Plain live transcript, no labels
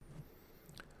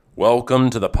Welcome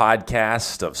to the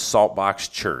podcast of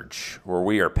Saltbox Church, where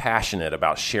we are passionate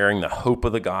about sharing the hope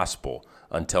of the gospel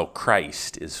until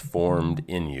Christ is formed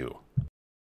in you.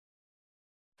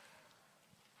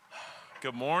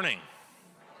 Good morning.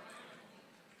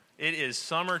 It is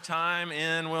summertime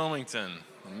in Wilmington.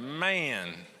 Man,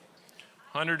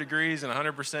 100 degrees and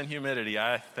 100% humidity,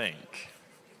 I think.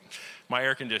 My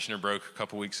air conditioner broke a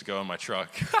couple weeks ago in my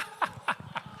truck.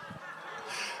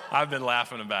 I've been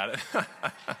laughing about it.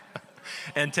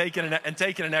 and taking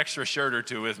an extra shirt or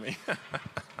two with me.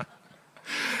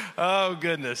 Oh,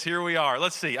 goodness. Here we are.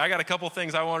 Let's see. I got a couple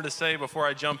things I wanted to say before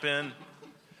I jump in.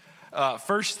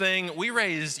 First thing,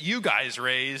 you guys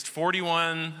raised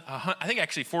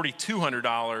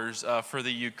 $4,200 for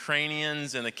the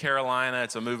Ukrainians in the Carolina.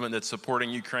 It's a movement that's supporting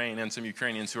Ukraine and some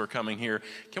Ukrainians who are coming here.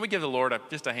 Can we give the Lord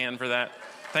just a hand for that?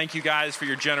 Thank you guys for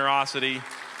your generosity.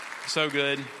 So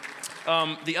good.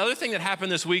 The other thing that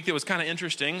happened this week that was kind of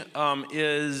interesting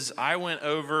is I went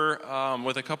over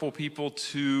with a couple people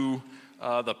to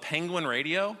the Penguin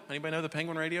Radio. Anybody know the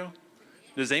Penguin Radio?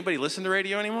 Does anybody listen to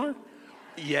radio anymore?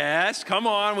 Yes, come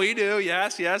on, we do.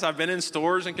 Yes. I've been in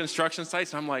stores and construction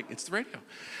sites, and I'm like, it's the radio.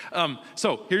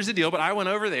 So here's the deal. But I went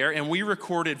over there, and we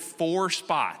recorded 4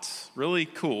 spots. Really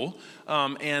cool.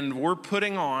 And we're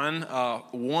putting on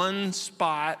one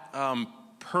spot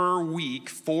per week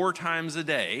 4 times a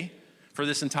day for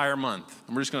this entire month.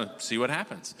 And we're just going to see what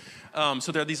happens.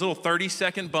 So there are these little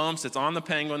 30-second bumps. It's on the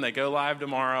Penguin. They go live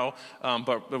tomorrow.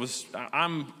 But it was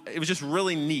just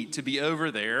really neat to be over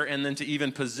there and then to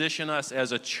even position us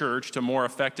as a church to more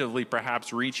effectively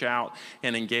perhaps reach out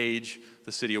and engage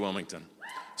the city of Wilmington.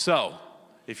 So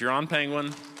if you're on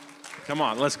Penguin, come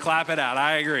on, let's clap it out.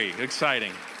 I agree.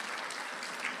 Exciting.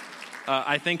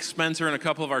 I think Spencer and a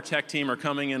couple of our tech team are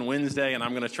coming in Wednesday, and I'm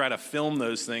going to try to film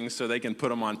those things so they can put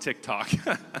them on TikTok.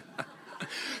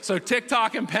 So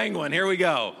TikTok and Penguin, here we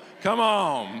go. Come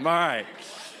on. All right.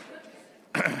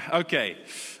 Okay.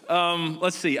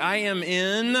 Let's see. I am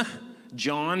in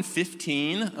John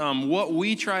 15. What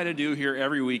we try to do here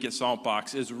every week at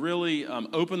Saltbox is really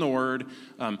open the Word,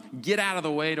 get out of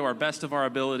the way to our best of our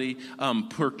ability,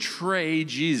 portray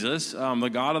Jesus, the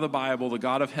God of the Bible, the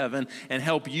God of heaven, and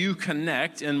help you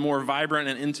connect in more vibrant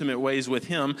and intimate ways with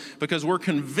Him, because we're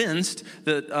convinced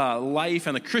that life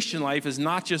and the Christian life is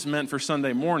not just meant for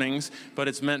Sunday mornings, but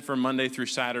it's meant for Monday through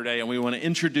Saturday, and we want to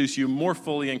introduce you more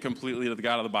fully and completely to the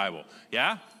God of the Bible.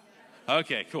 Yeah?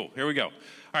 Okay, cool. Here we go.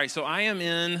 All right, so I am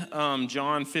in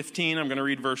John 15. I'm going to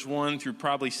read verse 1 through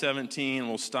probably 17.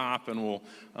 We'll stop and we'll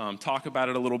talk about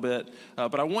it a little bit.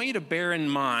 But I want you to bear in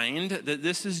mind that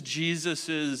this is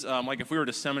Jesus's, like if we were at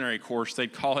a seminary course,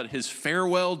 they'd call it his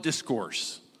farewell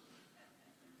discourse.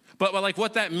 But like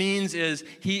what that means is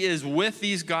he is with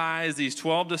these guys, these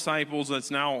 12 disciples, that's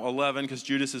now 11 because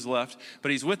Judas has left, but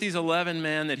he's with these 11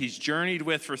 men that he's journeyed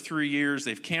with for 3 years.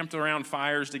 They've camped around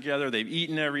fires together. They've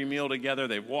eaten every meal together.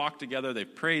 They've walked together.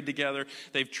 They've prayed together.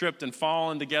 They've tripped and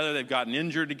fallen together. They've gotten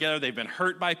injured together. They've been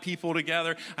hurt by people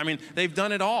together. I mean, they've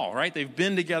done it all, right? They've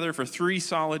been together for 3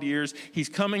 solid years. He's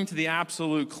coming to the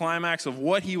absolute climax of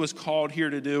what he was called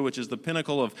here to do, which is the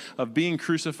pinnacle of being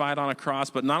crucified on a cross.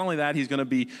 But not only that, he's going to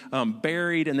be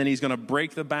buried, and then he's going to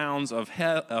break the bounds of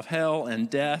hell and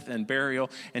death and burial,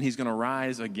 and he's going to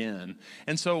rise again.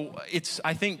 And so it's,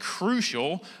 I think,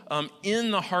 crucial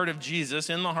in the heart of Jesus,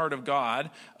 in the heart of God,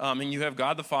 and you have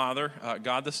God the Father,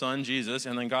 God the Son, Jesus,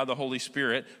 and then God the Holy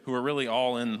Spirit, who are really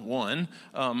all in one.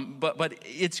 But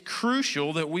it's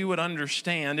crucial that we would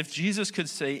understand if Jesus could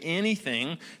say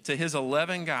anything to his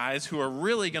 11 guys who are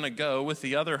really going to go with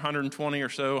the other 120 or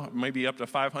so, maybe up to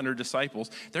 500 disciples,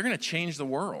 they're going to change the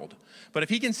world. But if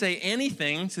he can say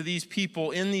anything to these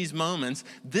people in these moments,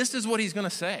 this is what he's going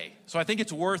to say. So I think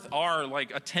it's worth our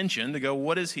attention to go,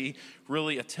 what is he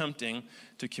really attempting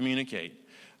to communicate?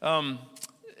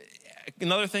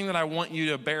 Another thing that I want you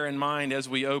to bear in mind as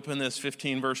we open this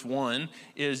 15 verse 1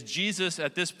 is Jesus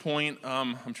at this point,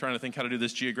 I'm trying to think how to do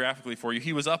this geographically for you.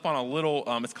 He was up on a little,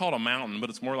 it's called a mountain, but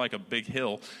it's more like a big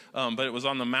hill. But it was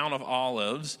on the Mount of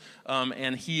Olives.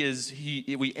 And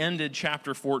we ended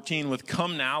chapter 14 with,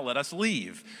 "Come now, let us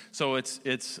leave." So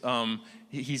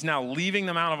he's now leaving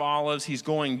the Mount of Olives. He's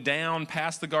going down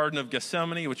past the Garden of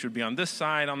Gethsemane, which would be on this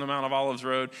side on the Mount of Olives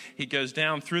Road. He goes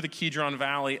down through the Kidron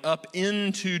Valley up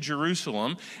into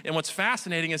Jerusalem. And what's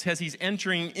fascinating is as he's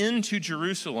entering into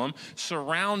Jerusalem,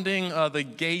 surrounding the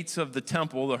gates of the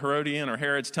temple, the Herodian or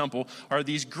Herod's temple, are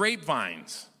these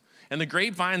grapevines. And the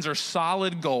grapevines are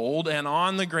solid gold, and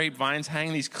on the grapevines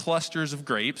hang these clusters of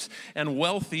grapes. And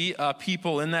wealthy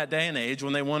people in that day and age,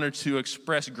 when they wanted to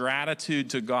express gratitude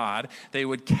to God, they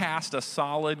would cast a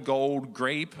solid gold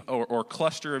grape or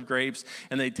cluster of grapes,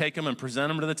 and they'd take them and present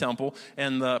them to the temple,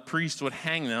 and the priest would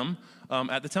hang them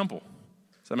at the temple.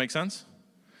 Does that make sense?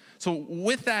 So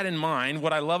with that in mind,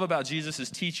 what I love about Jesus'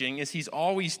 teaching is he's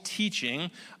always teaching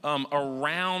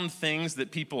around things that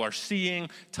people are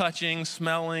seeing, touching,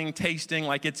 smelling, tasting.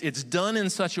 Like it's done in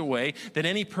such a way that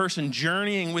any person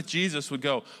journeying with Jesus would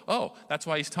go, oh, that's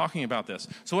why he's talking about this.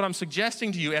 So what I'm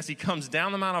suggesting to you as he comes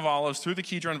down the Mount of Olives, through the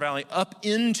Kidron Valley, up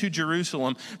into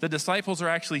Jerusalem, the disciples are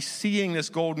actually seeing this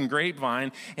golden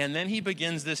grapevine. And then he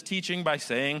begins this teaching by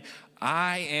saying,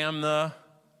 I am the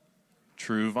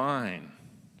true vine.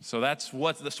 So that's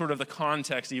what's the sort of the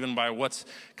context even by what's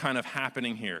kind of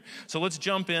happening here. So let's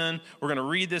jump in. We're going to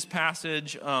read this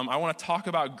passage. I want to talk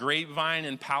about grapevine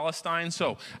in Palestine.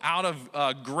 So out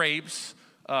of grapes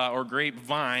or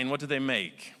grapevine, what do they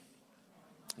make?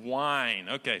 Wine.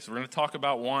 Okay, so we're going to talk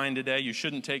about wine today. You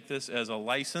shouldn't take this as a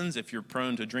license if you're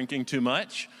prone to drinking too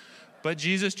much. But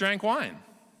Jesus drank wine.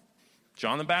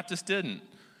 John the Baptist didn't.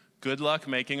 Good luck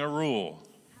making a rule.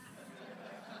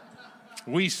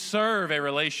 We serve a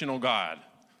relational God,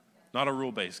 not a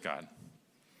rule-based God.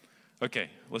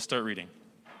 Okay, let's start reading.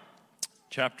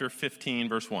 Chapter 15,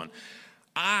 verse 1.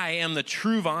 I am the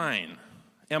true vine,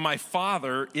 and my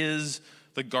Father is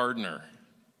the gardener.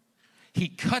 He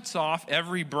cuts off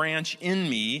every branch in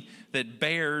me that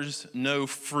bears no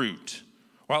fruit,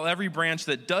 while every branch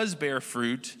that does bear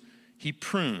fruit, he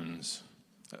prunes.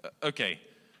 Okay.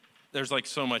 There's like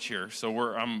so much here, so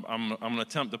I'm going to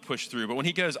attempt to push through. But when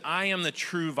he goes, I am the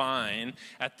true vine,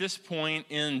 at this point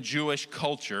in Jewish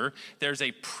culture, there's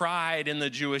a pride in the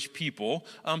Jewish people.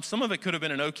 Some of it could have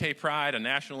been an okay pride, a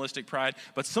nationalistic pride,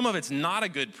 but some of it's not a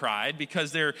good pride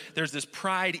because there's this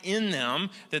pride in them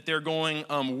that they're going,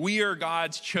 we are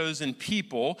God's chosen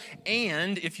people.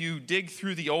 And if you dig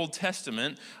through the Old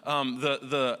Testament,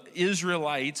 the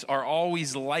Israelites are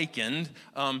always likened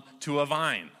to a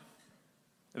vine.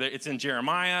 It's in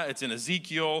Jeremiah, it's in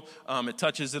Ezekiel, it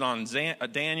touches it on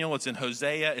Daniel, it's in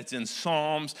Hosea, it's in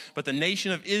Psalms, but the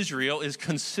nation of Israel is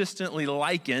consistently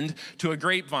likened to a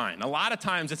grapevine. A lot of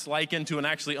times it's likened to an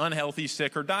actually unhealthy,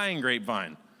 sick, or dying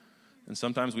grapevine. And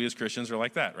sometimes we as Christians are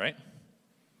like that, right?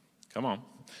 Come on.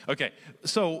 Okay,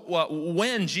 so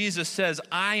when Jesus says,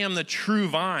 I am the true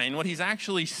vine, what he's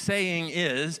actually saying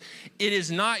is, it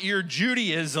is not your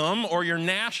Judaism or your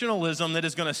nationalism that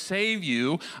is going to save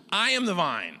you. I am the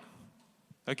vine.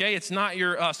 Okay, it's not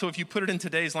your, so if you put it in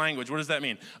today's language, what does that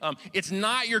mean? It's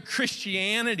not your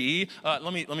Christianity.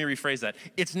 Let me rephrase that.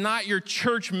 It's not your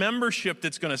church membership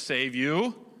that's going to save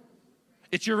you.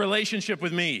 It's your relationship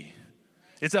with me.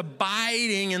 It's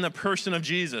abiding in the person of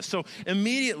Jesus. So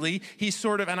immediately, he's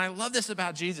sort of, and I love this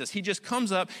about Jesus, he just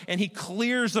comes up and he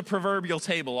clears the proverbial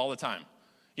table all the time.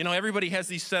 You know, everybody has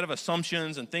these set of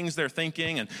assumptions and things they're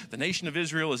thinking, and the nation of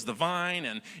Israel is the vine,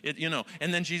 and it, you know,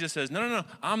 and then Jesus says, no,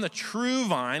 I'm the true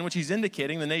vine, which he's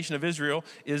indicating the nation of Israel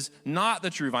is not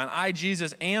the true vine. I,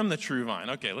 Jesus, am the true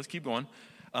vine. Okay, let's keep going.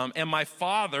 And my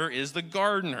Father is the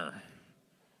gardener.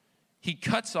 He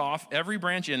cuts off every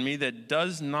branch in me that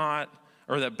does not,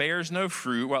 or that bears no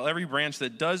fruit, while every branch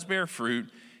that does bear fruit,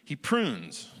 he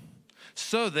prunes,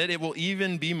 so that it will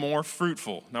even be more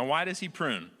fruitful. Now, why does he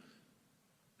prune?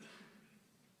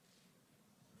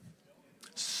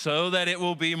 So that it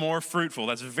will be more fruitful.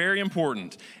 That's very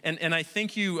important. And I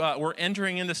think we're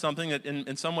entering into something that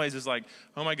in some ways is like,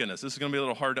 oh my goodness, this is going to be a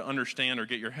little hard to understand or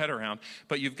get your head around.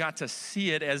 But you've got to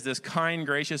see it as this kind,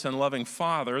 gracious, and loving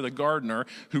Father, the gardener,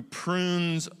 who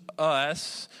prunes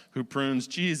us, who prunes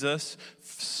Jesus,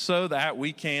 so that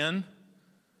we can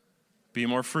be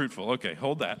more fruitful. Okay,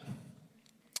 hold that.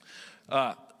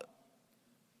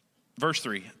 Verse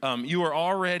 3, you are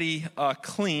already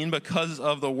clean because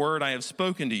of the word I have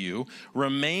spoken to you.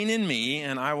 Remain in me,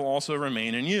 and I will also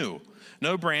remain in you.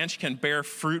 No branch can bear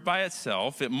fruit by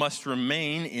itself. It must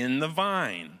remain in the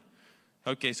vine.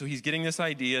 Okay, so he's getting this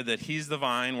idea that he's the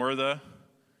vine, we're the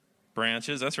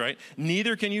branches. That's right.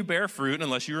 Neither can you bear fruit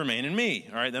unless you remain in me.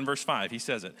 All right, then verse 5, he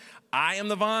says it. I am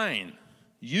the vine.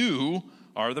 You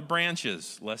are the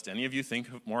branches, lest any of you think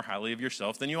more highly of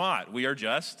yourself than you ought. We are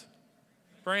just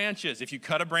branches. If you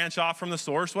cut a branch off from the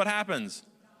source, what happens?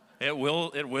 It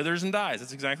withers and dies.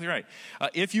 That's exactly right.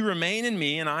 If you remain in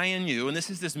me and I in you, and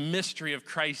this is this mystery of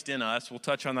Christ in us, we'll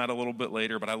touch on that a little bit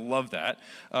later, but I love that.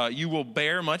 You will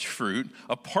bear much fruit.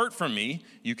 Apart from me,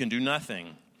 you can do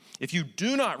nothing. If you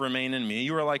do not remain in me,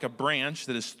 you are like a branch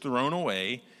that is thrown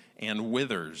away and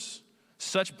withers.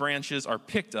 Such branches are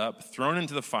picked up, thrown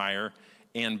into the fire,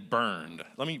 and burned.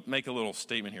 Let me make a little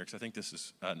statement here because I think this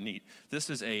is neat.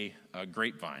 This is a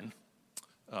grapevine.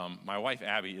 My wife,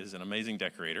 Abby, is an amazing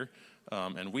decorator,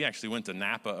 and we actually went to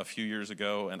Napa a few years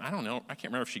ago, and I can't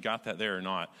remember if she got that there or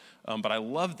not, but I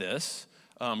love this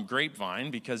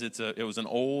grapevine because it was an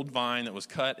old vine that was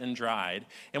cut and dried.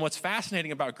 And what's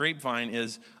fascinating about grapevine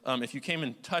is if you came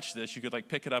and touched this, you could like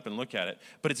pick it up and look at it,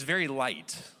 but it's very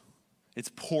light. It's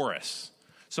porous.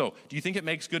 So, do you think it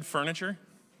makes good furniture?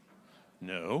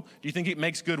 No. Do you think it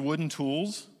makes good wooden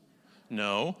tools?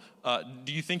 No.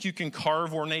 Do you think you can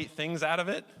carve ornate things out of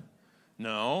it?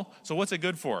 No. So what's it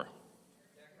good for?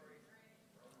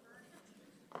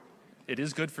 It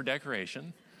is good for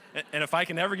decoration. And if I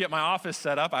can ever get my office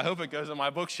set up, I hope it goes on my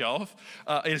bookshelf.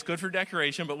 It's good for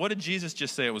decoration, but what did Jesus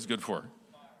just say it was good for?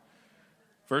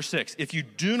 Verse 6, if you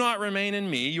do not remain in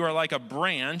me, you are like a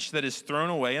branch that is thrown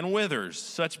away and withers.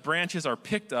 Such branches are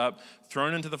picked up,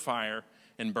 thrown into the fire,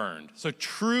 and burned. So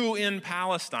true in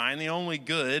Palestine, the only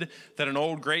good that an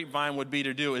old grapevine would be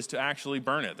to do is to actually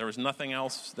burn it. There was nothing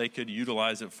else they could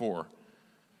utilize it for.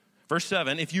 Verse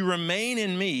 7, if you remain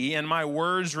in me and my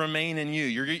words remain in you,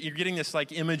 you're getting this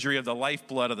like imagery of the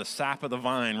lifeblood of the sap of the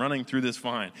vine running through this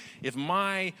vine. If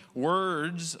my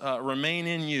words remain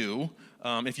in you,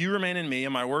 if you remain in me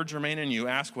and my words remain in you,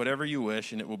 ask whatever you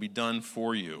wish and it will be done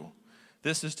for you.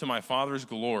 This is to my Father's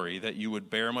glory that you would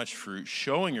bear much fruit,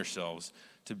 showing yourselves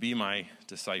to be my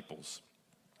disciples.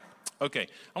 Okay,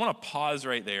 I want to pause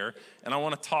right there, and I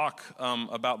want to talk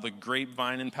about the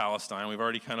grapevine in Palestine. We've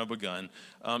already kind of begun.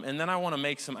 And then I want to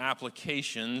make some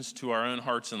applications to our own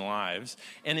hearts and lives.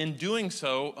 And in doing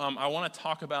so, I want to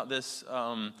talk about this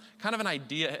kind of an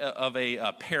idea of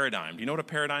a paradigm. Do you know what a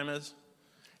paradigm is?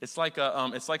 It's like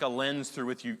a lens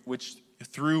through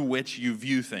which you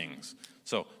view things.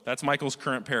 So that's Michael's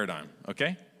current paradigm,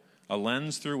 okay? A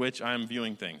lens through which I'm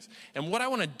viewing things. And what I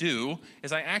want to do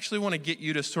is I actually want to get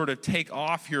you to sort of take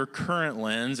off your current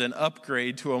lens and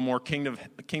upgrade to a more kingdom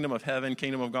of heaven,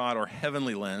 kingdom of God, or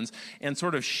heavenly lens, and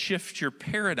sort of shift your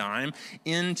paradigm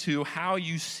into how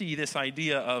you see this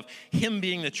idea of him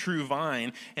being the true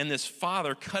vine and this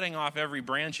Father cutting off every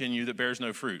branch in you that bears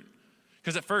no fruit.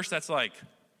 Because at first that's like,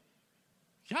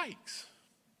 yikes.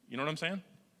 You know what I'm saying?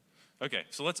 Okay,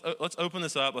 so let's open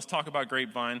this up. Let's talk about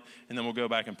grapevine, and then we'll go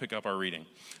back and pick up our reading.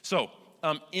 So,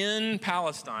 in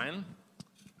Palestine,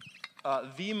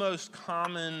 the most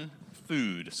common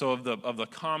food, so of the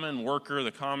common worker,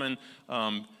 the common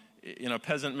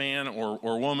peasant man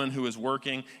or woman who is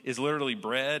working, is literally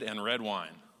bread and red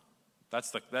wine.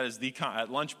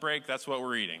 At lunch break, that's what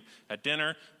we're eating. At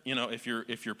dinner, if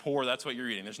you're poor, that's what you're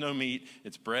eating. There's no meat,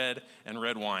 it's bread and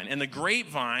red wine. And the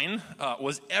grapevine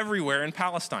was everywhere in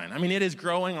Palestine. I mean, it is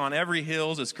growing on every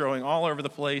hills, it's growing all over the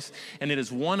place, and it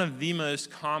is one of the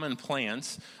most common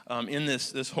plants in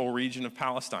this whole region of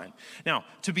Palestine. Now,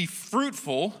 to be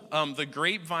fruitful, the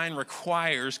grapevine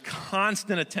requires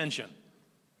constant attention.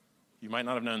 You might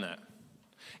not have known that.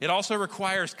 It also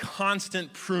requires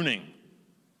constant pruning.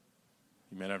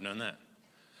 You may not have known that.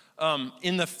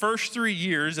 In the first 3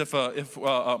 years, if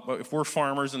we're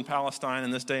farmers in Palestine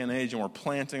in this day and age and we're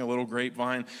planting a little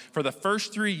grapevine, for the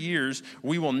first 3 years,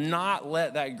 we will not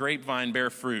let that grapevine bear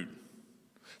fruit.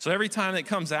 So every time it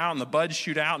comes out and the buds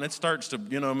shoot out and it starts to,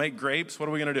 make grapes, what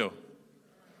are we going to do?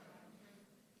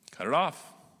 Cut it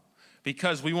off.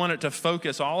 Because we want it to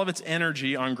focus all of its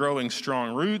energy on growing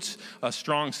strong roots, a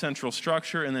strong central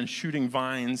structure, and then shooting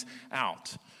vines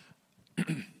out.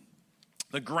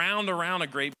 The ground around a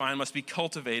grapevine must be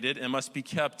cultivated and must be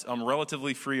kept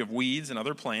relatively free of weeds and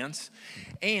other plants.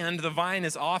 And the vine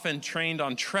is often trained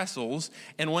on trestles,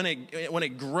 and when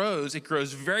it grows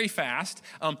very fast.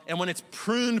 And when it's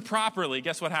pruned properly,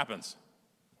 guess what happens?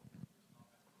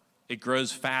 It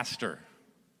grows faster.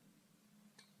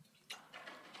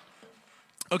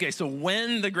 Okay, so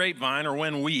when the grapevine, or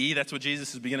when we, that's what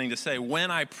Jesus is beginning to say,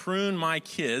 when I prune my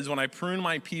kids, when I prune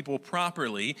my people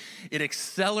properly, it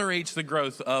accelerates the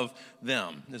growth of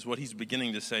them, is what he's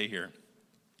beginning to say here.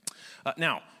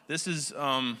 Now, this is,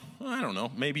 I don't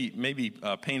know, maybe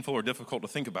painful or difficult to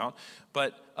think about,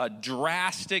 but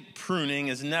drastic pruning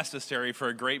is necessary for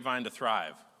a grapevine to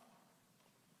thrive.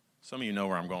 Some of you know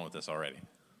where I'm going with this already.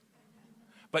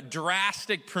 But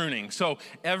drastic pruning. So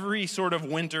every sort of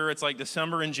winter, it's like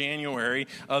December and January,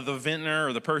 the vintner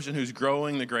or the person who's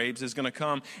growing the grapes is going to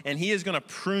come, and he is going to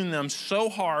prune them so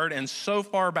hard and so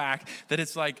far back that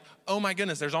it's like, oh my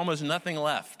goodness, there's almost nothing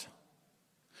left.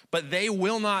 But they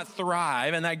will not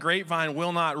thrive, and that grapevine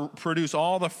will not produce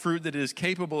all the fruit that it is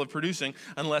capable of producing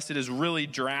unless it is really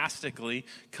drastically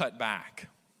cut back.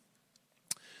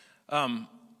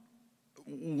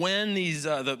 when these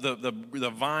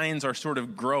the vines are sort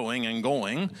of growing and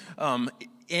going,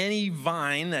 any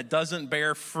vine that doesn't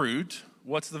bear fruit,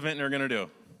 what's the vintner going to do?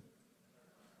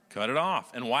 Cut it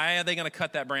off. And why are they going to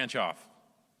cut that branch off?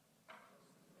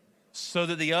 So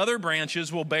that the other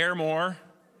branches will bear more.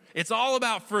 It's all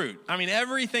about fruit. I mean,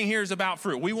 everything here is about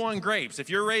fruit. We want grapes. If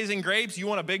you're raising grapes, you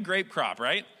want a big grape crop,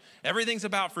 right? Everything's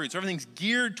about fruit. So everything's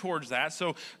geared towards that.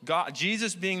 So God,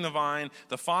 Jesus being the vine,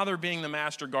 the Father being the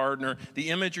master gardener, the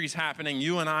imagery's happening.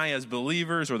 You and I as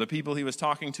believers, or the people he was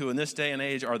talking to in this day and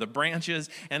age, are the branches.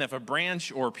 And if a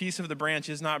branch or a piece of the branch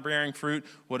is not bearing fruit,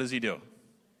 what does he do?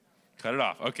 Cut it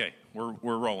off. Okay,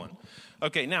 we're rolling.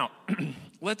 Okay, now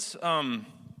let's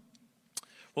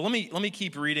let me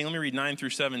keep reading. Let me read 9 through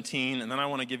 17, and then I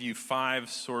want to give you 5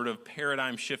 sort of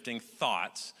paradigm shifting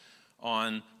thoughts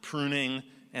on pruning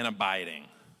and abiding.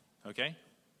 Okay?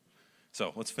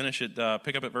 So let's finish it.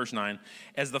 Pick up at verse 9.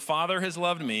 As the Father has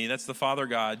loved me, that's the Father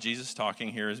God, Jesus talking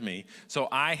here is me, so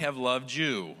I have loved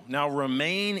you. Now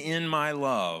remain in my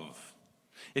love.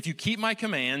 If you keep my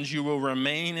commands, you will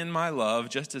remain in my love,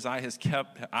 just as I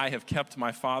have kept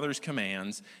my Father's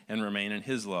commands and remain in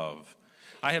his love.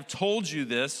 I have told you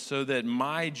this so that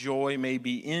my joy may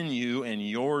be in you and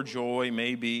your joy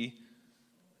may be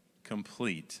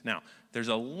complete. Now, there's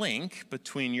a link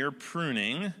between your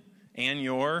pruning and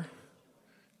your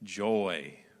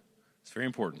joy. It's very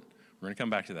important. We're going to come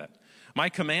back to that. My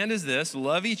command is this: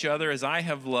 love each other as I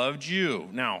have loved you.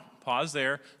 Now, pause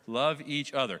there. Love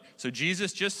each other. So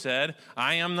Jesus just said,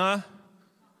 I am the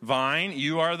vine,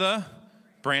 you are the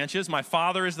branches. My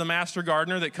Father is the master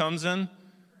gardener that comes in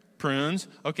prunes.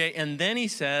 Okay, and then he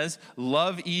says,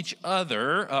 love each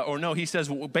other. He says,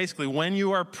 basically, when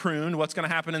you are pruned, what's going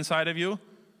to happen inside of you?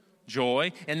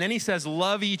 Joy. And then he says,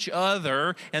 love each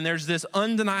other. And there's this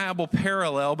undeniable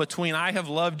parallel between I have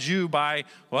loved you by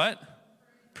what?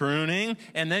 Pruning.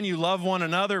 And then you love one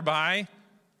another by,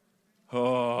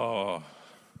 we'll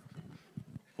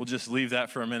just leave that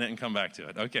for a minute and come back to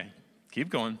it. Okay, keep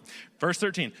going. Verse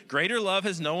 13, greater love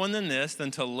has no one than this,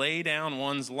 than to lay down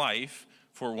one's life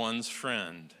for one's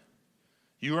friend.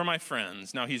 You are my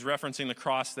friends. Now he's referencing the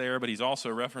cross there, but he's also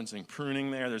referencing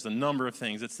pruning there. There's a number of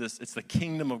things. It's the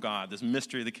kingdom of God, this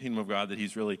mystery of the kingdom of God that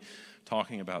he's really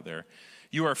talking about there.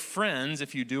 You are friends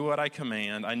if you do what I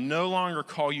command. I no longer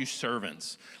call you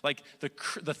servants. Like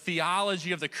the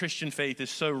theology of the Christian faith is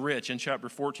so rich in chapter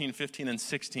 14, 15, and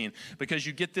 16, because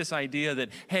you get this idea that,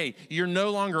 hey, you're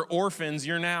no longer orphans,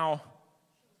 you're now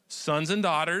sons and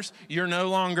daughters. You're no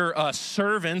longer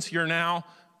servants, you're now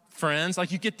friends.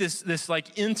 Like you get this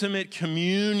like intimate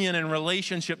communion and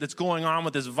relationship that's going on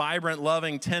with this vibrant,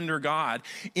 loving, tender God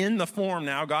in the form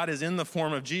now. God is in the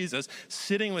form of Jesus,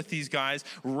 sitting with these guys,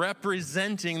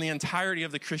 representing the entirety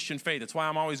of the Christian faith. That's why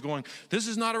I'm always going, this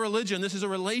is not a religion, this is a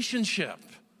relationship.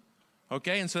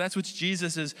 Okay, and so that's what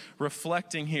Jesus is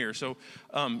reflecting here. So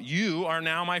you are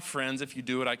now my friends if you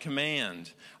do what I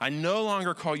command. I no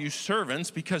longer call you servants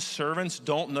because servants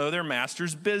don't know their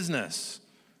master's business.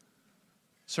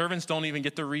 Servants don't even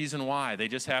get the reason why. They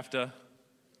just have to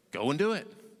go and do it.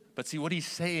 But see, what he's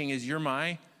saying is you're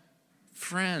my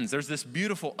friends. There's this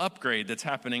beautiful upgrade that's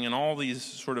happening in all these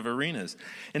sort of arenas.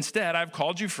 Instead, I've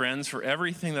called you friends, for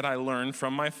everything that I learned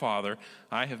from my Father,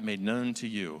 I have made known to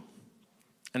you.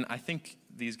 And I think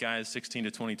these guys, 16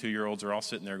 to 22-year-olds, are all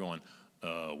sitting there going,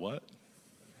 what?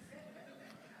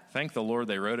 Thank the Lord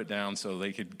they wrote it down so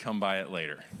they could come by it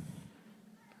later.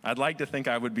 I'd like to think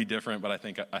I would be different, but I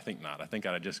think not. I think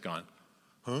I'd have just gone,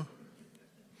 huh?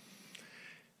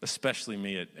 Especially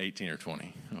me at 18 or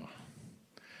 20. Oh.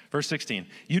 Verse 16,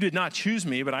 you did not choose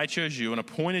me, but I chose you and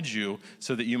appointed you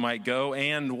so that you might go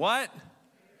and what?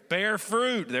 Bear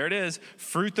fruit. There it is.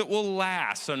 Fruit that will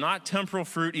last. So not temporal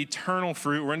fruit, eternal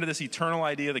fruit. We're into this eternal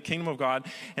idea, the kingdom of God.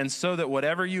 And so that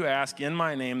whatever you ask in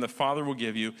my name, the Father will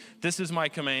give you. This is my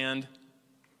command.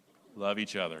 Love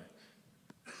each other.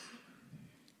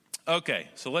 Okay,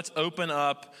 so let's open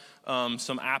up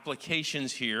some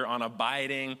applications here on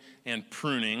abiding and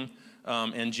pruning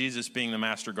and Jesus being the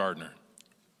master gardener.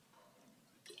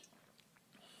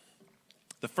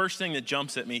 The first thing that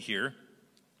jumps at me here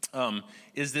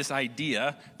is this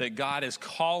idea that God is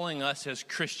calling us as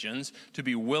Christians to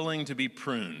be willing to be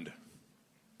pruned.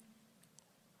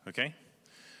 Okay?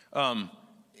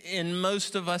 And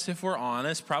most of us, if we're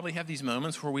honest, probably have these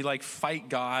moments where we like fight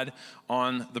God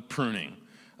on the pruning.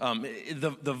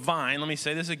 The vine, let me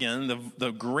say this again,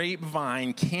 the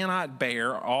grapevine cannot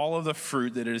bear all of the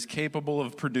fruit that it is capable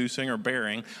of producing or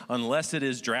bearing unless it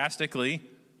is drastically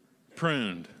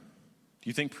pruned. Do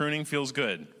you think pruning feels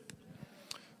good?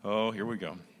 Oh, here we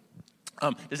go.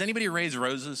 Does anybody raise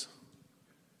roses?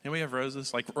 Anybody have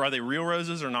roses? Like, are they real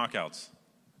roses or knockouts?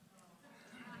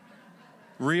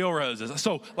 Real roses.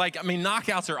 So,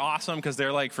 knockouts are awesome because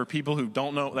they're like for people who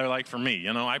don't know, they're like for me.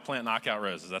 I plant knockout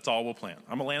roses. That's all we'll plant.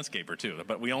 I'm a landscaper too,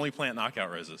 but we only plant knockout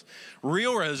roses.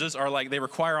 Real roses are like, they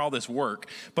require all this work.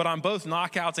 But on both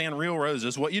knockouts and real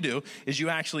roses, what you do is you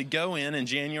actually go in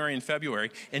January and February,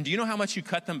 and do you know how much you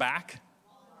cut them back?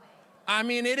 I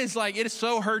mean, it is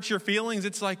so hurts your feelings.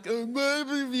 It's like,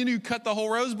 you cut the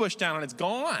whole rose bush down and it's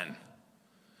gone.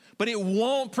 But it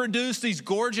won't produce these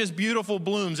gorgeous, beautiful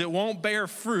blooms. It won't bear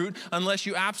fruit unless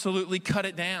you absolutely cut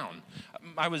it down.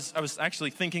 I was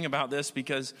actually thinking about this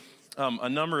because a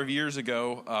number of years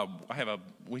ago,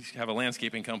 we have a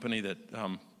landscaping company that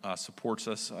supports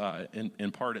us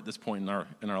in part at this point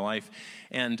in our life,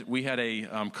 and we had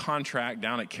a contract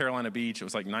down at Carolina Beach. It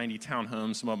was like 90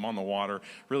 townhomes, some of them on the water,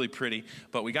 really pretty.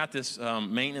 But we got this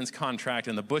maintenance contract,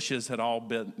 and the bushes had all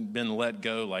been let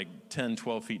go like 10,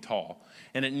 12 feet tall.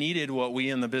 And it needed what we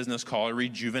in the business call a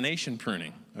rejuvenation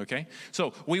pruning, okay?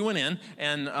 So we went in,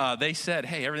 and they said,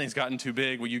 hey, everything's gotten too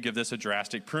big. Will you give this a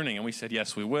drastic pruning? And we said,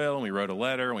 yes, we will. And we wrote a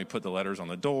letter, and we put the letters on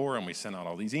the door, and we sent out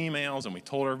all these emails, and we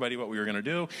told everybody what we were going to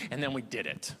do, and then we did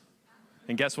it.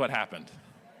 And guess what happened?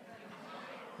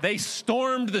 They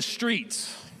stormed the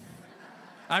streets.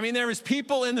 I mean, there was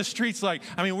people in the streets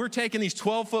we're taking these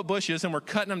 12-foot bushes and we're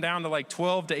cutting them down to like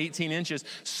 12 to 18 inches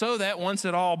so that once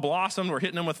it all blossomed, we're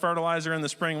hitting them with fertilizer in the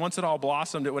spring, once it all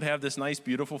blossomed, it would have this nice,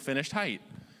 beautiful, finished height.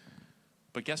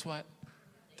 But guess what?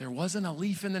 There wasn't a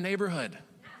leaf in the neighborhood.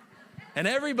 And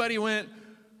everybody went.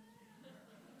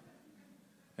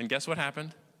 And guess what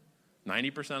happened?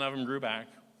 90% of them grew back.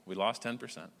 We lost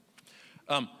 10%.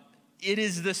 It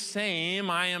is the same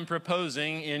I am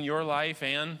proposing in your life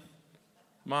and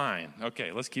mine.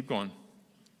 Okay, let's keep going.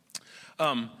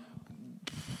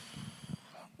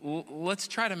 Let's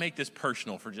try to make this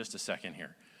personal for just a second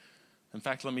here. In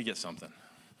fact, let me get something.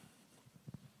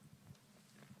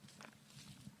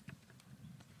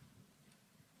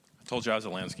 I told you I was a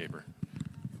landscaper.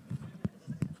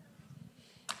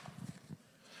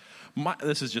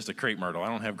 This is just a crepe myrtle. I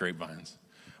don't have grapevines.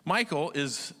 Michael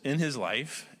is in his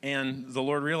life, and the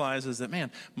Lord realizes that, man,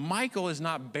 Michael is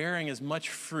not bearing as much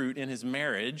fruit in his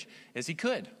marriage as he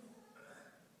could.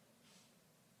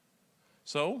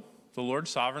 So the Lord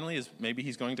sovereignly maybe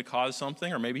he's going to cause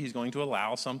something, or maybe he's going to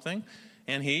allow something,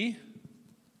 and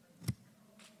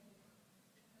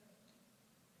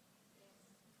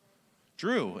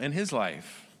Drew in his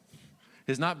life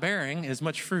is not bearing as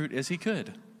much fruit as he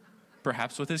could.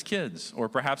 Perhaps with his kids, or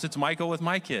perhaps it's Michael with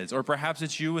my kids, or perhaps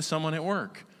it's you with someone at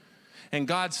work. And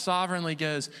God sovereignly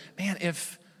goes, man,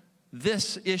 if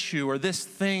this issue or this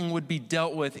thing would be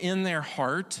dealt with in their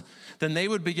heart, then they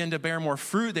would begin to bear more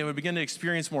fruit. They would begin to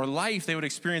experience more life. They would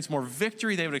experience more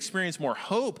victory. They would experience more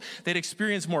hope. They'd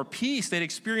experience more peace. They'd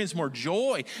experience more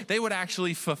joy. They would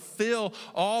actually fulfill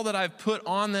all that I've put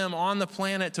on them on the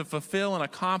planet to fulfill and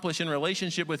accomplish in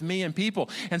relationship with me and people.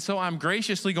 And so I'm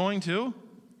graciously going to.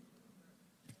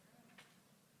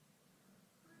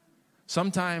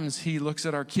 Sometimes he looks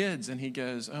at our kids and he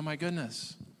goes, oh my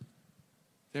goodness,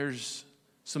 there's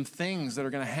some things that are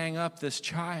going to hang up this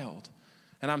child.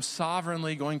 And I'm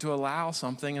sovereignly going to allow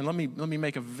something. And let me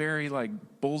make a very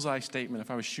bullseye statement.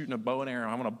 If I was shooting a bow and arrow,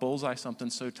 I want to bullseye something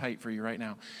so tight for you right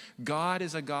now. God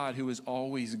is a God who is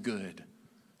always good.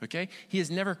 Okay? He is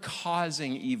never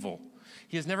causing evil.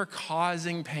 He is never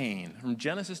causing pain. From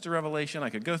Genesis to Revelation, I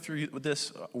could go through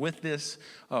this with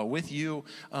you.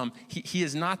 He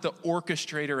is not the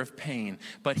orchestrator of pain,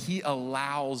 but he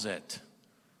allows it.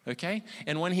 Okay?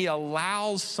 And when he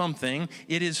allows something,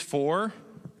 it is for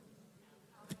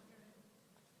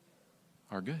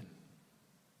our good.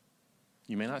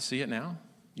 You may not see it now.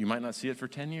 You might not see it for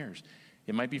 10 years.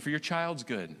 It might be for your child's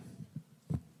good.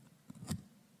 It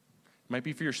might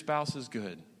be for your spouse's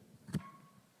good.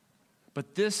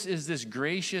 But this is this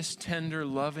gracious, tender,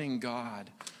 loving God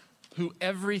who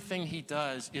everything he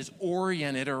does is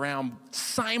oriented around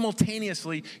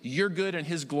simultaneously your good and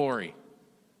his glory.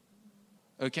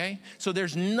 Okay? So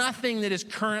there's nothing that is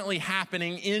currently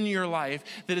happening in your life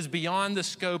that is beyond the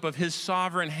scope of his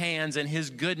sovereign hands and his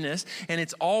goodness. And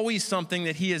it's always something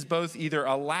that he has both either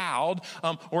allowed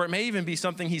or it may even be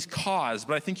something he's caused.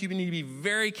 But I think you need to be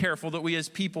very careful that we as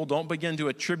people don't begin to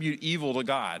attribute evil to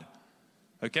God.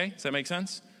 Okay? Does that make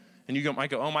sense? And you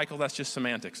might go, oh, Michael, that's just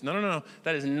semantics. No.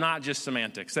 That is not just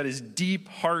semantics. That is deep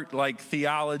heart-like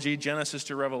theology, Genesis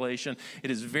to Revelation. It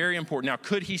is very important. Now,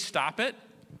 could he stop it?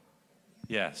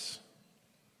 Yes.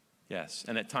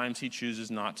 And at times he chooses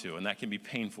not to, and that can be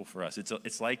painful for us.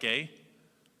 It's like a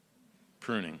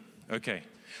pruning. Okay.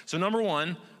 So number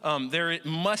one, there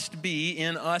must be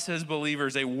in us as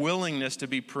believers a willingness to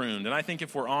be pruned. And I think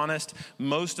if we're honest,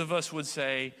 most of us would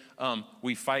say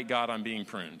we fight God on being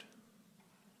pruned.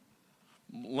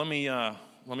 Let me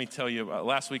tell you,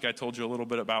 last week I told you a little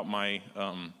bit about my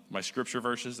scripture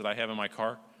verses that I have in my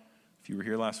car. If you were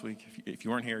here last week, if you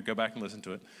weren't here, go back and listen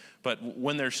to it. But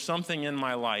when there's something in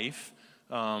my life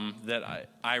that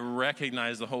I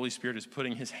recognize the Holy Spirit is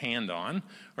putting his hand on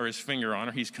or his finger on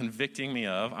or he's convicting me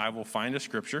of, I will find a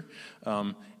scripture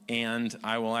and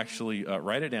I will actually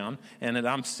write it down. And if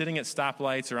I'm sitting at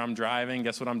stoplights or I'm driving,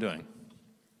 guess what I'm doing?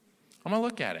 I'm going to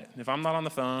look at it. If I'm not on the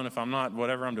phone, if I'm not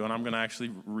whatever I'm doing, I'm going to actually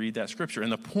read that scripture.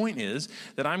 And the point is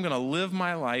that I'm going to live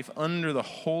my life under the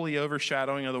holy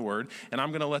overshadowing of the Word, and I'm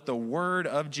going to let the Word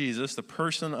of Jesus, the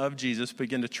person of Jesus,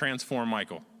 begin to transform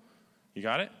Michael. You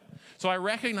got it? So I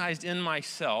recognized in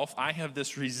myself, I have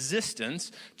this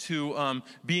resistance to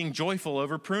being joyful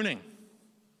over pruning.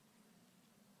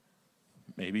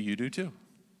 Maybe you do too.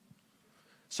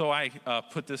 So I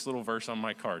put this little verse on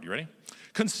my card. You ready?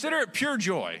 Consider it pure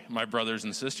joy, my brothers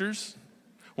and sisters,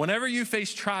 whenever you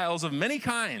face trials of many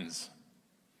kinds.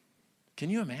 Can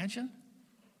you imagine?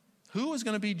 Who is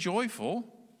going to be joyful?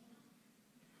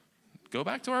 Go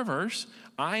back to our verse.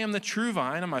 I am the true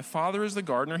vine, and my Father is the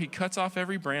gardener. He cuts off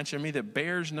every branch in me that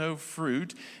bears no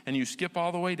fruit. And you skip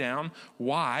all the way down.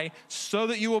 Why? So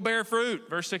that you will bear fruit.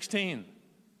 Verse 16.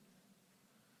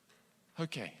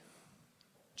 Okay.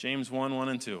 James 1, 1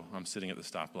 and 2. I'm sitting at the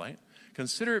stoplight.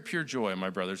 Consider it pure joy, my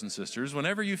brothers and sisters,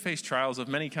 whenever you face trials of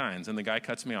many kinds. And the guy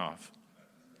cuts me off.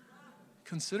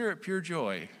 Consider it pure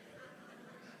joy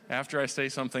after I say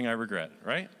something I regret,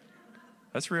 right?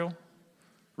 That's real.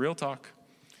 Real talk.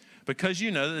 Because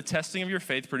you know that the testing of your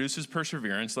faith produces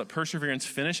perseverance. Let perseverance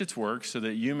finish its work so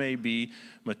that you may be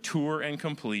mature and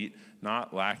complete,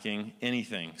 not lacking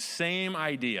anything. Same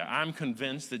idea. I'm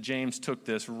convinced that James took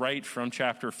this right from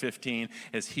chapter 15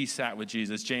 as he sat with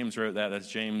Jesus. James wrote that. That's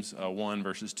James 1,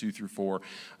 verses 2 through 4.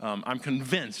 I'm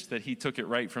convinced that he took it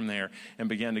right from there and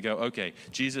began to go, okay,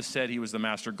 Jesus said he was the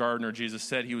master gardener. Jesus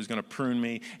said he was going to prune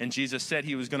me. And Jesus said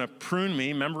he was going to prune me.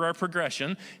 Remember our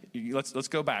progression. Let's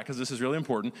go back because this is really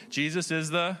important. Jesus is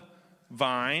the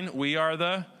vine. We are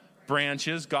the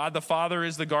branches. God the Father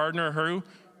is the gardener who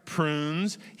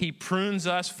prunes. He prunes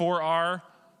us for our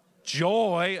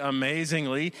joy,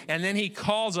 amazingly, and then he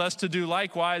calls us to do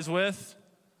likewise with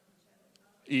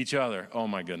each other. Oh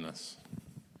my goodness.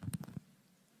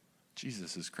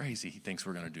 Jesus is crazy. He thinks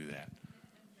we're going to do that.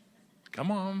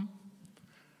 Come on.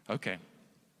 Okay.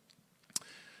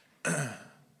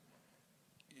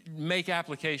 Make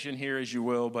application here as you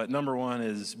will, but number one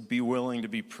is be willing to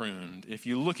be pruned. If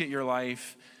you look at your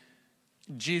life,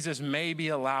 Jesus may be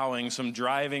allowing some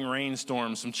driving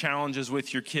rainstorms, some challenges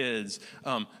with your kids,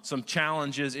 some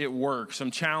challenges at work,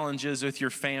 some challenges with your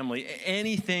family.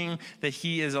 Anything that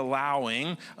he is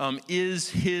allowing is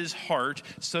his heart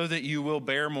so that you will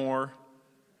bear more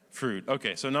fruit.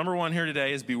 Okay, so number one here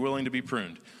today is be willing to be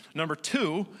pruned. Number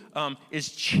two is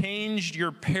change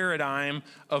your paradigm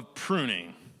of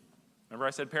pruning. Remember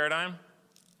I said paradigm?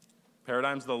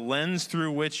 Paradigm's the lens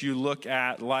through which you look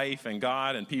at life and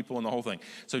God and people and the whole thing.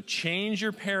 So change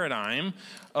your paradigm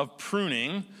of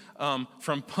pruning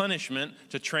from punishment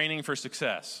to training for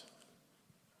success.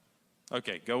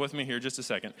 Okay, go with me here just a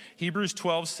second. Hebrews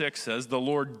 12:6 says, the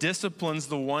Lord disciplines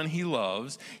the one he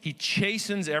loves. He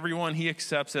chastens everyone he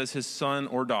accepts as his son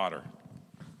or daughter.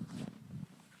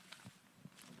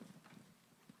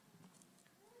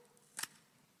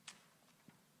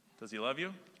 Does he love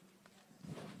you?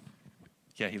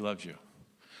 Yeah, he loves you.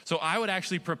 So I would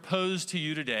actually propose to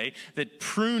you today that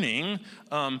pruning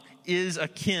is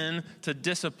akin to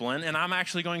discipline, and I'm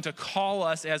actually going to call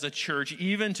us as a church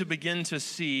even to begin to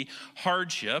see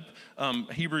hardship.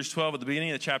 Hebrews 12 at the beginning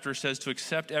of the chapter says to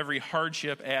accept every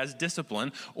hardship as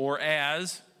discipline or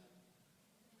as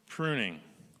pruning.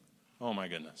 Oh my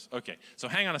goodness. Okay, so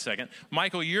hang on a second.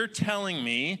 Michael, you're telling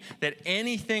me that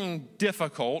anything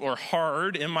difficult or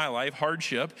hard in my life,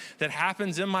 hardship, that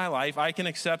happens in my life, I can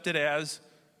accept it as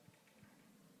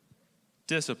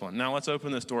discipline. Now let's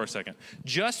open this door a second.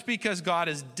 Just because God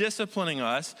is disciplining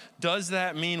us, does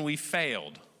that mean we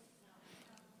failed?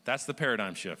 That's the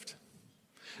paradigm shift.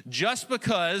 Just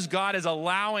because God is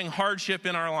allowing hardship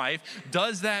in our life,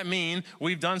 does that mean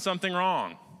we've done something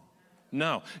wrong?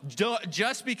 No.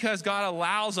 Just because God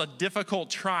allows a difficult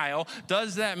trial,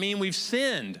 does that mean we've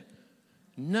sinned?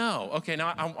 No. Okay,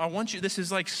 now I want you, this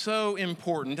is like so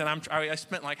important, and I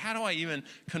spent like, how do I even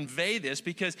convey this?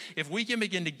 Because if we can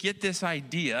begin to get this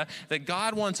idea that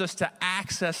God wants us to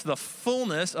access the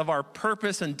fullness of our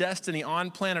purpose and destiny on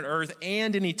planet Earth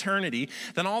and in eternity,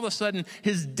 then all of a sudden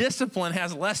his discipline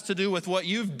has less to do with what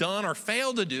you've done or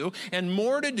failed to do and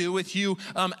more to do with you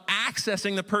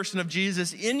accessing the person of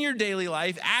Jesus in your daily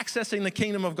life, accessing the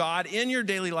kingdom of God in your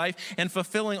daily life, and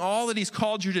fulfilling all that he's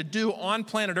called you to do on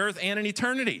planet Earth and in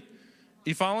eternity.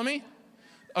 You follow me?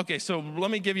 Okay, so let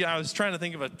me give you, I was trying to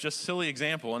think of a just silly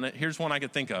example, and here's one I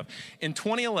could think of. In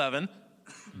 2011,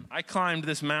 I climbed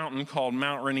this mountain called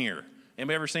Mount Rainier.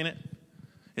 Anybody ever seen it?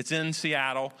 It's in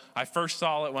Seattle. I first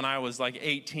saw it when I was like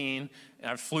 18,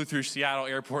 and I flew through Seattle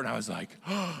airport, and I was like,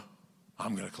 oh,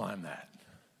 I'm going to climb that.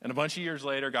 And a bunch of years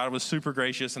later, God was super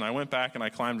gracious, and I went back and I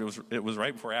climbed. It was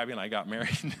right before Abby and I got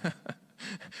married.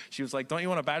 She was like, don't you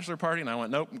want a bachelor party? And I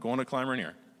went, nope, I'm going to climb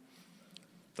Rainier.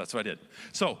 That's what I did.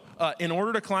 So in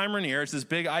order to climb Rainier, it's this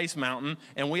big ice mountain,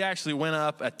 and we actually went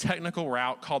up a technical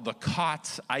route called the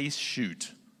Kotz Ice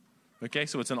Chute. Okay,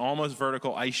 so it's an almost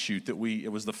vertical ice chute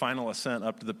it was the final ascent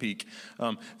up to the peak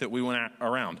that we went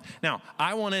around. Now,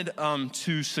 I wanted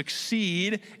to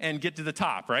succeed and get to the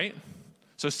top, right?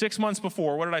 So 6 months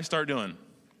before, what did I start doing?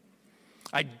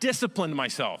 I disciplined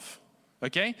myself,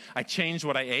 okay? I changed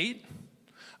what I ate.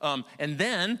 And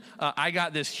then I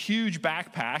got this huge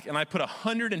backpack, and I put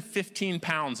 115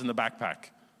 pounds in the backpack.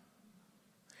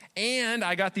 And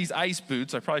I got these ice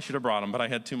boots. I probably should have brought them, but I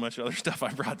had too much other stuff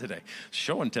I brought today.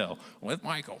 Show and tell with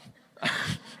Michael.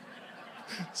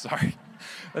 Sorry.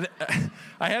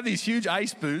 I have these huge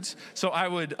ice boots, so I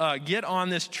would get on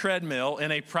this treadmill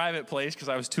in a private place because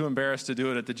I was too embarrassed to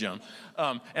do it at the gym.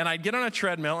 And I'd get on a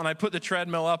treadmill, and I'd put the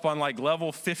treadmill up on like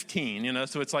level 15,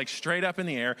 so it's like straight up in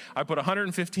the air. I put a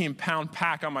 115-pound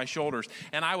pack on my shoulders,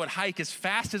 and I would hike as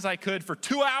fast as I could for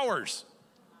 2 hours,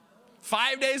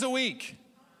 5 days a week,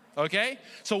 okay?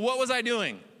 So what was I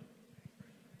doing?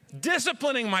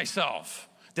 Disciplining myself.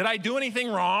 Did I do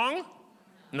anything wrong?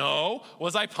 No.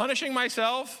 Was I punishing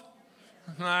myself?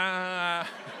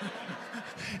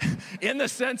 In the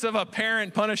sense of a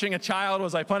parent punishing a child,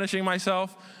 was I punishing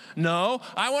myself? No.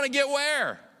 I want to get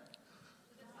where?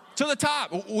 To the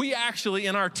top. We actually,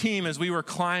 in our team, as we were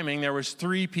climbing, there was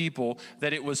 3 people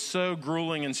that it was so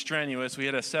grueling and strenuous. We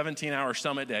had a 17-hour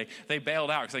summit day. They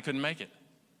bailed out because they couldn't make it.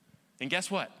 And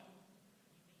guess what?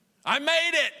 I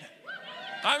made it.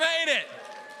 I made it.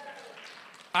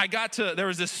 There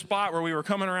was this spot where we were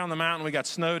coming around the mountain. We got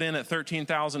snowed in at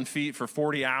 13,000 feet for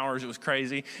 40 hours. It was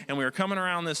crazy. And we were coming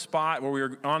around this spot where we were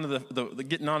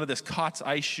getting onto this Kotz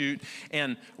ice chute.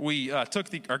 And we took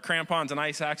our crampons and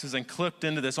ice axes and clipped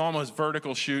into this almost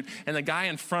vertical chute. And the guy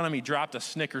in front of me dropped a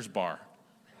Snickers bar.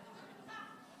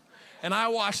 And I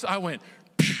went,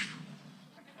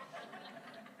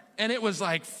 and it was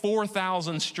like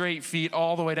 4,000 straight feet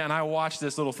all the way down. I watched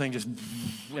this little thing just,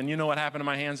 and you know what happened to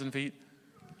my hands and feet?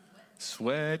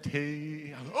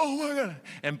 Sweaty. Oh my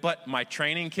God. But my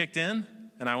training kicked in,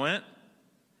 and I went,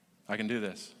 I can do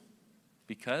this.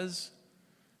 Because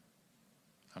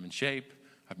I'm in shape,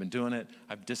 I've been doing it,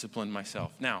 I've disciplined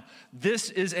myself. Now, this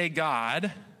is a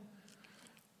God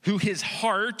who his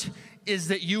heart is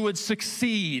that you would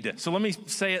succeed. So let me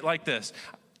say it like this.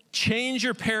 Change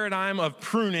your paradigm of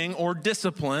pruning or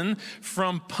discipline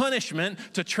from punishment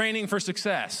to training for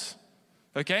success.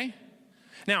 Okay?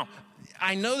 Now,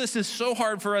 I know this is so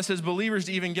hard for us as believers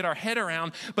to even get our head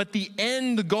around, but the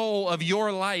end goal of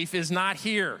your life is not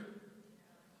here.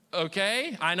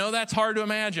 Okay? I know that's hard to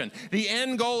imagine. The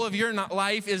end goal of your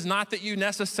life is not that you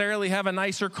necessarily have a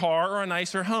nicer car or a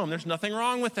nicer home. There's nothing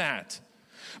wrong with that.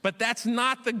 But that's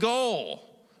not the goal.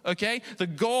 Okay? The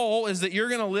goal is that you're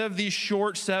going to live these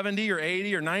short 70 or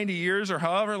 80 or 90 years or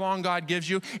however long God gives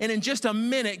you. And in just a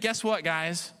minute, guess what,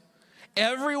 guys?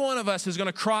 Every one of us is going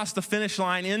to cross the finish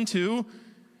line into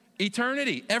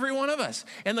eternity. Every one of us.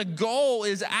 And the goal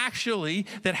is actually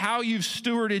that how you've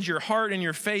stewarded your heart and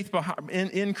your faith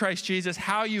in Christ Jesus,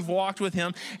 how you've walked with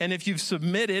him, and if you've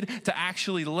submitted to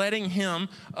actually letting him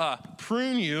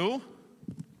prune you,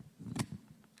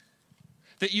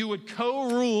 that you would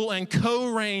co-rule and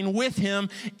co-reign with him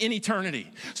in eternity.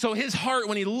 So his heart,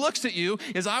 when he looks at you,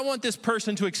 is I want this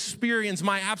person to experience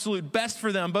my absolute best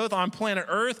for them, both on planet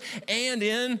Earth and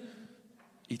in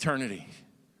eternity.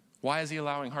 Why is he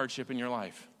allowing hardship in your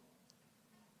life?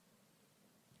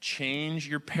 Change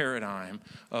your paradigm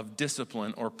of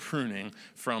discipline or pruning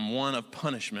from one of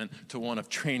punishment to one of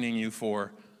training you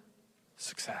for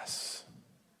success.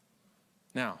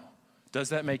 Now, does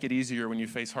that make it easier when you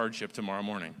face hardship tomorrow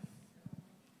morning?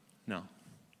 No.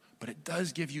 But it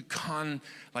does give you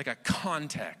like a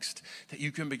context that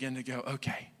you can begin to go,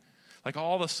 okay. Like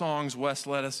all the songs Wes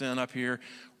led us in up here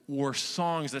were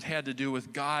songs that had to do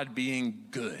with God being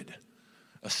good,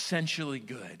 essentially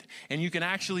good. And you can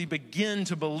actually begin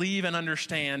to believe and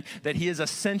understand that he is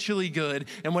essentially good,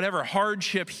 and whatever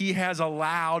hardship he has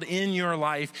allowed in your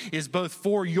life is both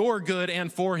for your good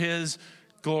and for his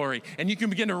glory. And you can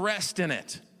begin to rest in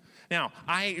it. Now,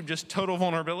 just total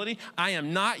vulnerability, I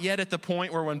am not yet at the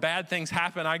point where when bad things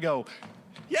happen, I go,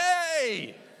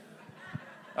 yay!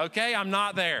 Okay, I'm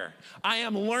not there. I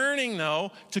am learning,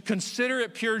 though, to consider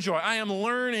it pure joy. I am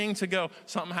learning to go,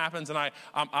 something happens, and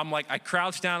I'm like, I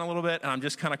crouch down a little bit, and I'm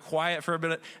just kind of quiet for a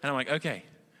bit, and I'm like, okay,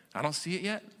 I don't see it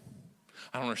yet.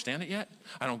 I don't understand it yet.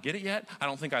 I don't get it yet. I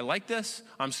don't think I like this.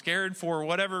 I'm scared for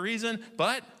whatever reason,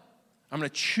 but I'm going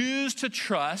to choose to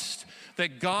trust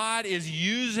that God is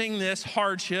using this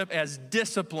hardship as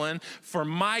discipline for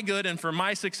my good and for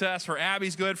my success, for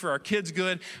Abby's good, for our kids'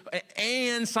 good,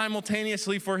 and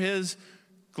simultaneously for his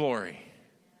glory.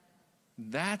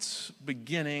 That's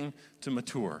beginning to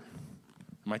mature.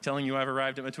 Am I telling you I've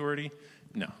arrived at maturity?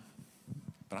 No.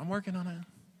 But I'm working on it.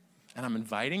 And I'm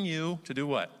inviting you to do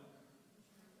what?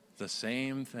 The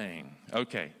same thing.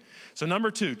 Okay. So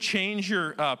number 2, change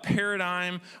your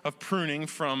paradigm of pruning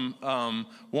from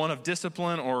one of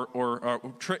discipline or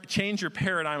change your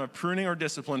paradigm of pruning or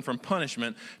discipline from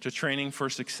punishment to training for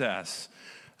success.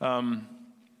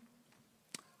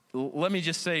 Let me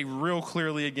just say real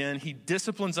clearly again, he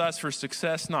disciplines us for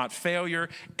success, not failure.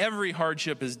 Every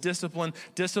hardship is discipline.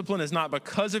 Discipline is not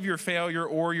because of your failure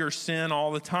or your sin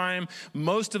all the time.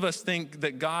 Most of us think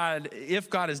that if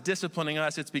God is disciplining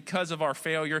us, it's because of our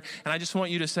failure. And I just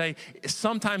want you to say,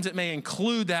 sometimes it may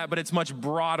include that, but it's much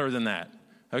broader than that.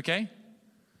 Okay?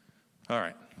 All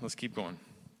right, let's keep going.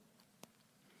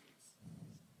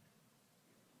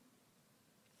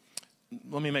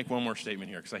 Let me make one more statement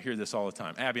here because I hear this all the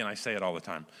time. Abby and I say it all the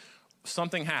time.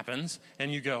 Something happens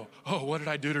and you go, oh, what did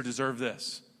I do to deserve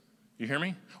this? You hear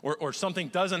me? Or something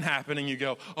doesn't happen and you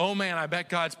go, oh man, I bet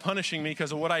God's punishing me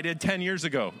because of what I did 10 years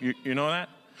ago. You know that?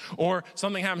 Or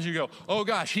something happens, you go, oh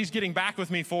gosh, he's getting back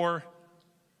with me for...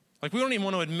 Like we don't even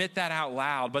want to admit that out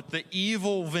loud, but the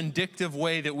evil, vindictive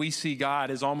way that we see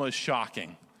God is almost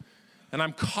shocking. And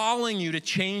I'm calling you to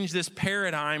change this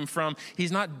paradigm from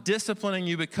he's not disciplining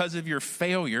you because of your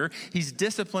failure. He's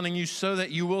disciplining you so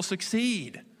that you will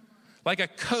succeed. Like a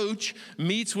coach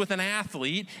meets with an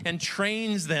athlete and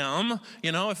trains them.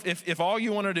 You know, if all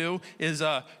you want to do is,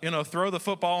 throw the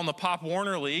football in the Pop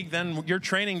Warner League, then your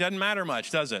training doesn't matter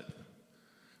much, does it?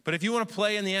 But if you want to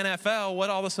play in the NFL, what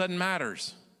all of a sudden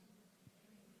matters?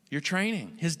 Your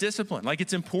training, his discipline, like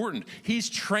it's important. He's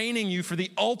training you for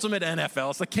the ultimate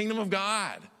NFL. It's the kingdom of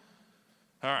God.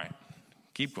 All right,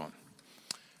 keep going.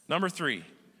 Number 3,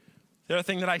 the other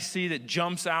thing that I see that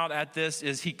jumps out at this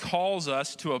is he calls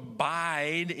us to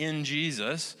abide in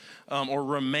Jesus, or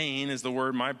remain is the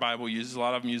word my Bible uses. A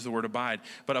lot of them use the word abide.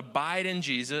 But abide in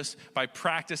Jesus by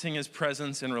practicing his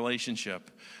presence and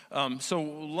relationship. I'm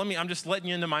just letting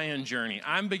you into my own journey.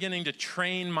 I'm beginning to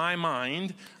train my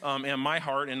mind and my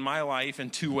heart and my life in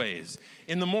 2 ways.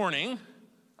 In the morning,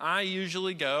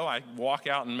 I walk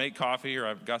out and make coffee, or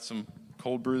I've got some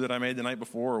cold brew that I made the night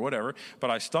before or whatever, but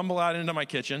I stumble out into my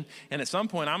kitchen, and at some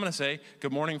point I'm going to say,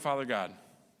 good morning, Father God.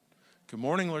 Good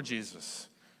morning, Lord Jesus.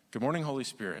 Good morning, Holy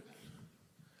Spirit.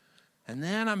 And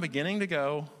then I'm beginning to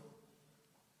go,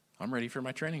 I'm ready for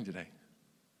my training today.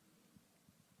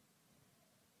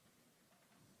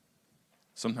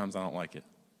 Sometimes I don't like it.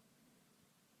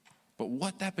 But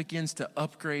what that begins to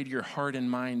upgrade your heart and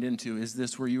mind into is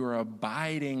this, where you are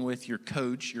abiding with your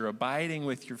coach, you're abiding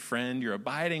with your friend, you're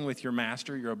abiding with your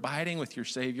master, you're abiding with your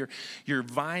Savior. Your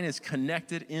vine is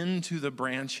connected into the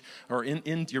branch, or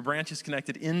your branch is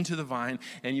connected into the vine,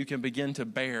 and you can begin to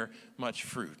bear much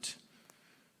fruit.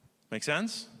 Make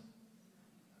sense?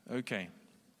 Okay.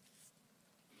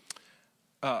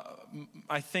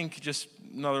 I think just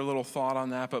another little thought on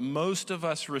that, but most of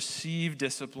us receive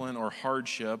discipline or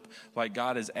hardship like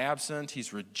God is absent,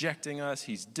 he's rejecting us,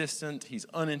 he's distant, he's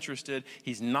uninterested,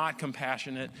 he's not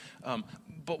compassionate.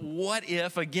 But what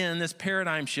if, again, this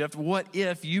paradigm shift, what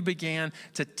if you began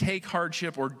to take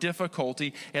hardship or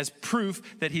difficulty as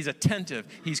proof that he's attentive,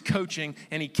 he's coaching,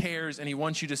 and he cares, and he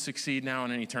wants you to succeed now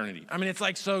and in eternity? I mean, it's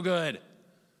like so good.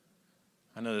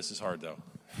 I know this is hard though.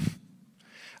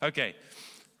 Okay.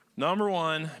 Number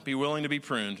 1, be willing to be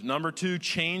pruned. Number 2,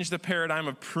 change the paradigm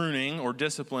of pruning or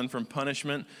discipline from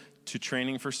punishment to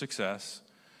training for success.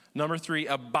 Number 3,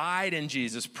 abide in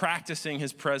Jesus, practicing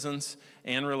his presence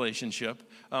and relationship.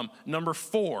 Number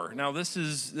 4, now this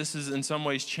is in some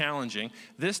ways challenging.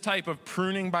 This type of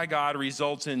pruning by God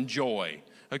results in joy.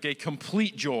 Okay,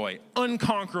 complete joy,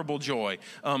 unconquerable joy,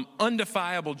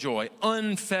 undefiable joy,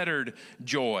 unfettered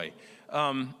joy.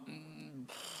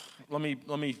 Let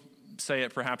me say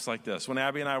it perhaps like this. When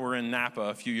Abby and I were in Napa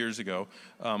a few years ago,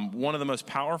 one of the most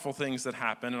powerful things that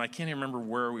happened, and I can't even remember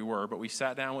where we were, but we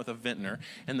sat down with a vintner,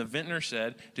 and the vintner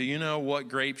said, "Do you know what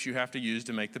grapes you have to use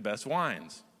to make the best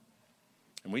wines?"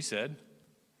 And we said,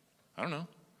 "I don't know."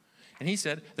 And he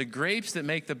said, "The grapes that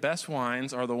make the best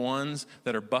wines are the ones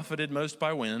that are buffeted most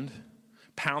by wind,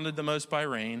 pounded the most by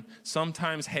rain,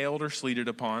 sometimes hailed or sleeted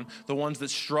upon, the ones that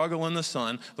struggle in the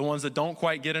sun, the ones that don't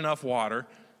quite get enough water.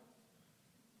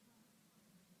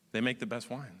 They make the best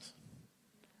wines."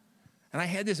 And I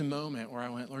had this moment where I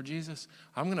went, "Lord Jesus,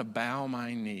 I'm going to bow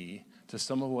my knee to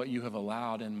some of what you have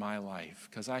allowed in my life,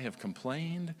 because I have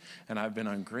complained and I've been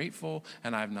ungrateful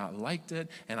and I've not liked it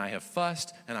and I have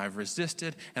fussed and I've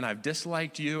resisted and I've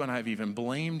disliked you and I've even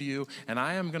blamed you. And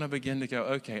I am going to begin to go,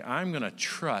 okay, I'm going to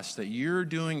trust that you're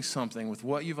doing something with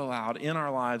what you've allowed in our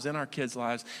lives, in our kids'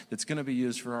 lives, that's going to be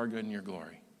used for our good and your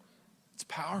glory." It's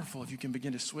powerful if you can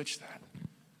begin to switch that.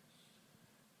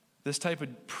 This type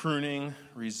of pruning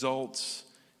results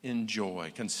in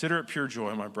joy. Consider it pure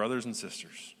joy, my brothers and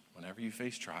sisters, whenever you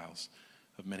face trials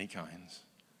of many kinds.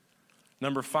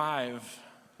 Number 5,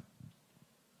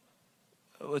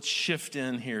 let's shift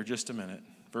in here just a minute.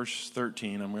 Verse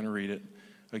 13, I'm going to read it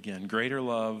again. "Greater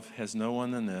love has no one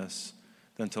than this,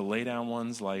 than to lay down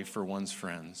one's life for one's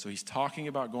friends." So he's talking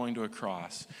about going to a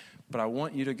cross. But I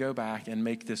want you to go back and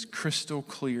make this crystal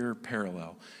clear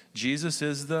parallel. Jesus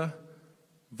is the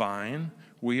vine.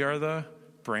 We are the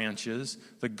branches.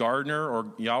 The gardener,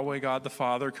 or Yahweh God the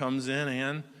Father, comes in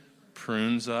and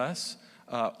prunes us.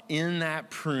 In that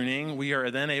pruning, we are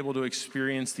then able to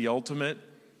experience the ultimate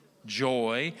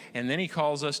joy. And then he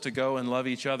calls us to go and love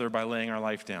each other by laying our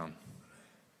life down.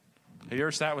 Have you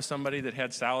ever sat with somebody that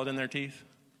had salad in their teeth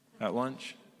at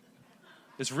lunch?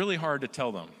 It's really hard to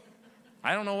tell them.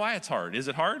 I don't know why it's hard. Is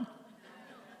it hard?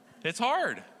 It's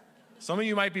hard. Some of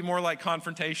you might be more like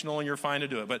confrontational and you're fine to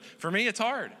do it. But for me, it's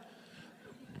hard.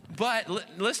 But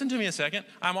listen to me a second.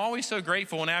 I'm always so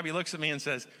grateful when Abby looks at me and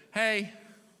says, "Hey,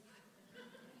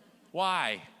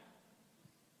 why?"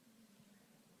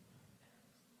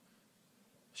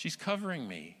 She's covering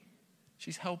me.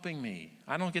 She's helping me.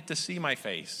 I don't get to see my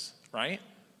face, right?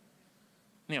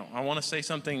 You know, I want to say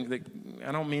something that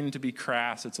I don't mean to be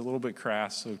crass. It's a little bit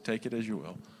crass, so take it as you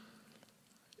will.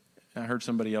 I heard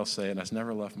somebody else say it, and it's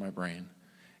never left my brain.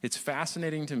 It's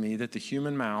fascinating to me that the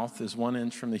human mouth is 1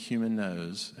 inch from the human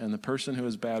nose, and the person who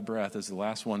has bad breath is the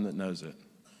last one that knows it.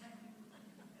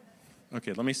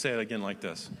 Okay, let me say it again like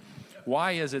this.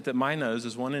 Why is it that my nose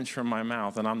is 1 inch from my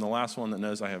mouth, and I'm the last one that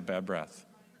knows I have bad breath?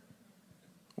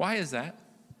 Why is that?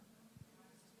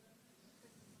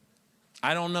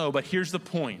 I don't know, but here's the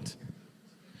point.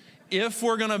 If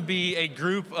we're going to be a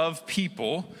group of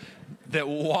people that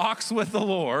walks with the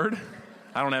Lord,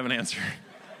 I don't have an answer.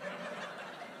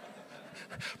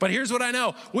 But here's what I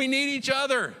know. We need each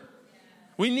other.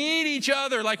 We need each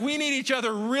other. Like, we need each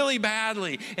other really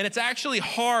badly. And it's actually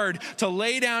hard to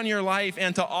lay down your life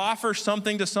and to offer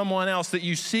something to someone else that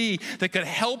you see that could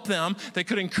help them, that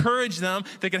could encourage them,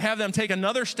 that could have them take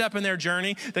another step in their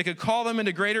journey, that could call them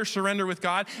into greater surrender with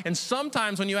God. And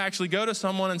sometimes when you actually go to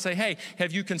someone and say, "Hey,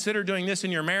 have you considered doing this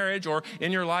in your marriage or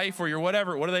in your life or your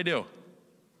whatever?" What do?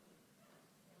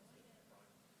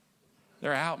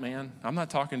 They're out, man. I'm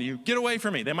not talking to you. Get away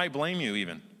from me. They might blame you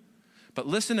even. But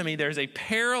listen to me, there's a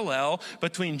parallel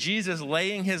between Jesus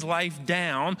laying his life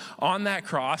down on that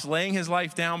cross, laying his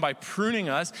life down by pruning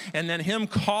us, and then him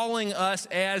calling us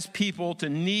as people to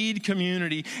need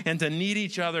community and to need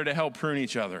each other to help prune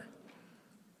each other.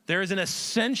 There is an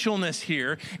essentialness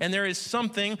here, and there is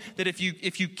something that if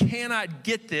you cannot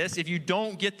get this, if you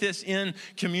don't get this in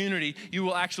community, you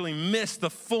will actually miss the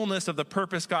fullness of the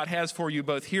purpose God has for you,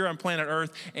 both here on planet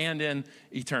Earth and in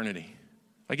eternity.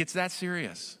 Like, it's that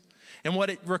serious. And what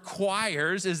it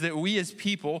requires is that we as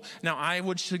people, now I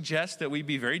would suggest that we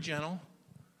be very gentle.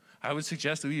 I would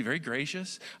suggest that we be very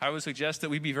gracious. I would suggest that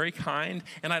we be very kind.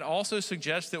 And I'd also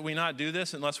suggest that we not do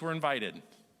this unless we're invited.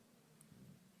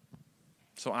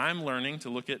 So I'm learning to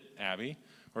look at Abby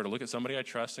or to look at somebody I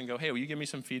trust and go, "Hey, will you give me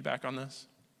some feedback on this?"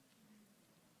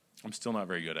 I'm still not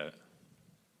very good at it.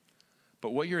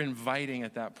 But what you're inviting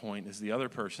at that point is the other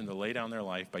person to lay down their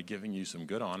life by giving you some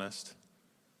good, honest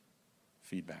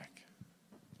feedback.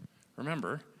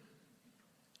 Remember,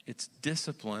 it's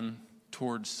discipline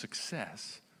towards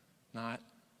success, not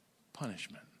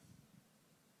punishment.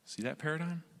 See that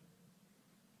paradigm?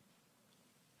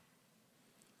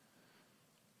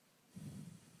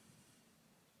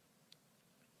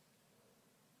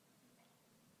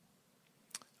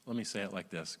 Let me say it like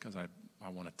this, because I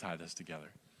want to tie this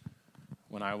together.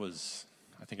 When I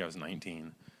think I was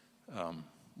 19,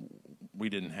 we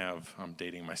didn't have, I'm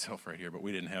dating myself right here, but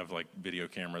we didn't have like video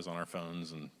cameras on our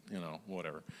phones and,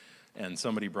 whatever. And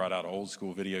somebody brought out an old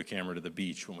school video camera to the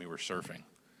beach when we were surfing.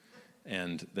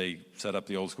 And they set up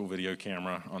the old school video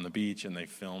camera on the beach and they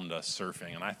filmed us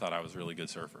surfing. And I thought I was a really good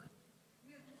surfer.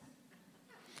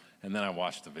 And then I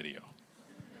watched the video.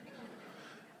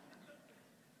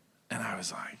 And I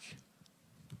was like,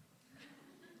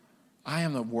 I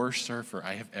am the worst surfer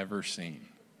I have ever seen.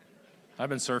 I've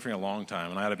been surfing a long time,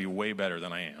 and I ought to be way better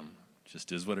than I am.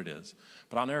 Just is what it is.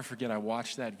 But I'll never forget, I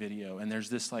watched that video, and there's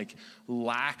this like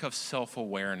lack of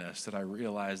self-awareness that I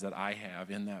realized that I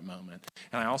have in that moment.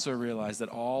 And I also realized that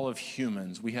all of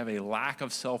humans, we have a lack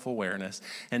of self-awareness,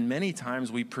 and many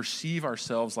times we perceive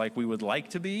ourselves like we would like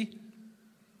to be,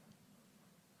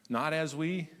 not as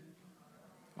we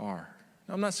are.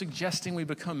 I'm not suggesting we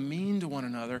become mean to one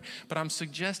another, but I'm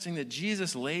suggesting that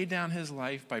Jesus laid down his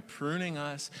life by pruning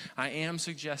us. I am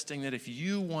suggesting that if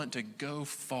you want to go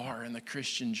far in the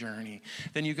Christian journey,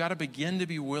 then you got to begin to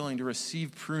be willing to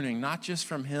receive pruning, not just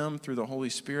from him through the Holy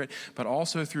Spirit, but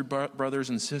also through brothers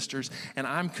and sisters. And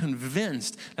I'm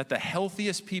convinced that the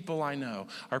healthiest people I know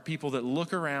are people that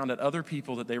look around at other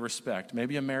people that they respect.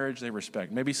 Maybe a marriage they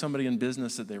respect. Maybe somebody in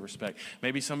business that they respect.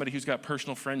 Maybe somebody who's got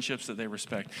personal friendships that they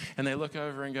respect. And they look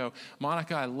over and go,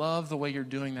 Monica, I love the way you're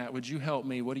doing that. Would you help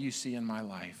me? What do you see in my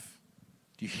life?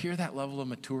 Do you hear that level of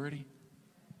maturity?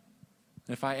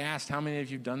 And if I asked how many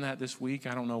of you have done that this week,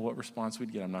 I don't know what response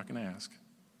we'd get. I'm not going to ask.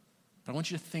 But I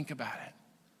want you to think about it,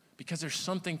 because there's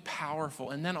something powerful.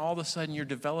 And then all of a sudden you're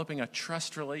developing a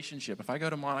trust relationship. If I go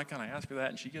to Monica and I ask her that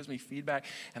and she gives me feedback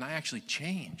and I actually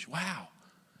change, wow.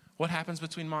 What happens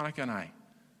between Monica and I?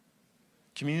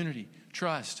 Community,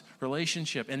 trust,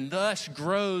 relationship, and thus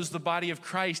grows the body of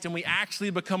Christ, and we actually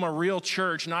become a real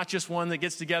church, not just one that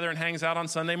gets together and hangs out on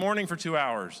Sunday morning for 2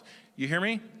 hours. You hear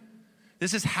me?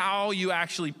 This is how you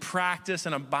actually practice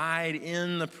and abide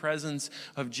in the presence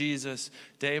of Jesus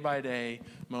day by day,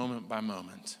 moment by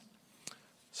moment.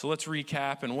 So let's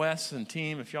recap, and Wes and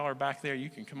team, if y'all are back there, you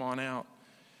can come on out.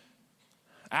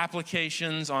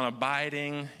 Applications on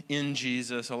abiding in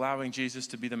Jesus, allowing Jesus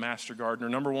to be the master gardener.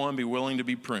 Number 1, be willing to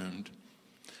be pruned.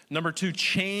 Number 2,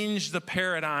 change the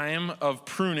paradigm of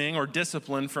pruning or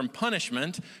discipline from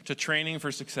punishment to training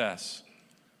for success.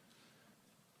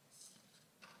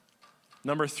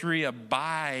 Number 3,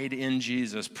 abide in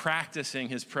Jesus, practicing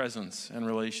his presence and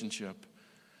relationship.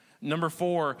 Number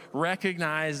 4,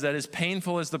 recognize that as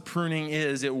painful as the pruning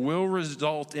is, it will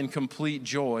result in complete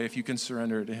joy if you can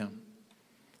surrender it to him.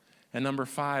 And number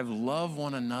 5, love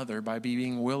one another by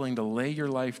being willing to lay your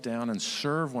life down and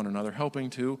serve one another, helping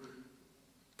to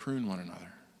prune one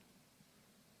another.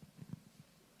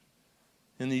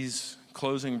 In these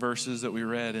closing verses that we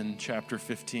read in chapter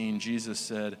 15, Jesus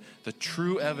said, the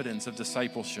true evidence of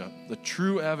discipleship, the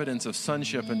true evidence of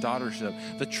sonship and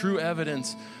daughtership, the true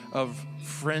evidence of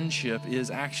friendship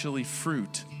is actually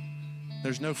fruit.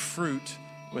 There's no fruit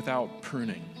without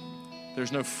pruning.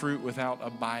 There's no fruit without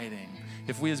abiding.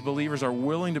 If we as believers are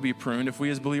willing to be pruned, if we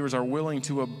as believers are willing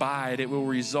to abide, it will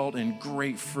result in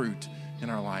great fruit in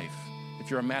our life.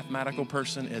 If you're a mathematical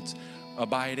person, it's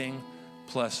abiding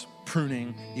plus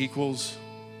pruning equals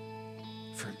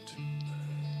fruit.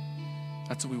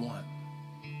 That's what we want.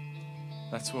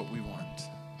 That's what we want,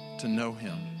 to know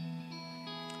him.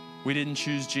 We didn't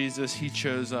choose Jesus. He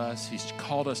chose us. He's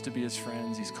called us to be his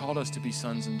friends. He's called us to be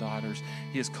sons and daughters.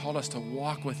 He has called us to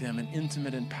walk with him in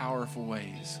intimate and powerful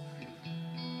ways.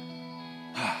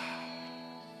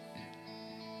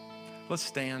 Let's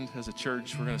stand as a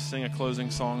church. We're going to sing a closing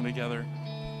song together.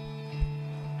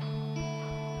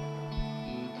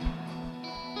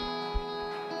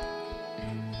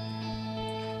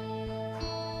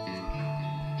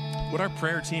 Would our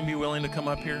prayer team be willing to come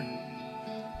up here?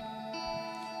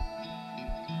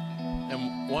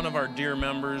 And one of our dear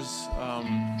members,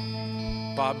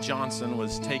 Bob Johnson,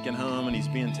 was taken home and he's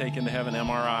being taken to have an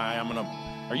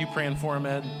MRI. Are you praying for him,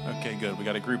 Ed? Okay, good. We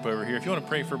got a group over here. If you want to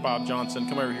pray for Bob Johnson,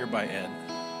 come over here by Ed.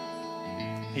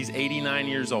 He's 89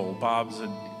 years old. Bob's a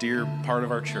dear part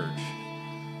of our church.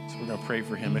 So we're going to pray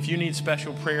for him. If you need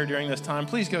special prayer during this time,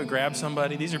 please go grab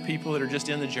somebody. These are people that are just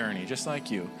in the journey, just like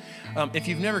you. If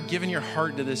you've never given your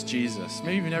heart to this Jesus,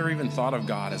 maybe you've never even thought of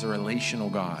God as a relational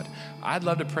God, I'd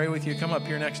love to pray with you. Come up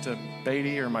here next to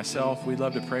Beatty or myself. We'd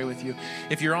love to pray with you.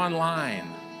 If you're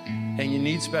online, and you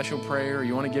need special prayer, or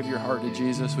you want to give your heart to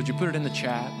Jesus, would you put it in the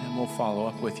chat and we'll follow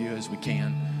up with you as we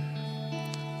can.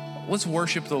 Let's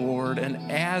worship the Lord,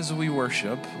 and as we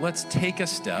worship, let's take a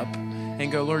step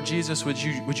and go, Lord Jesus, would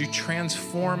you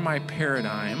transform my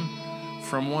paradigm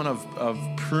from one of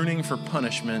pruning for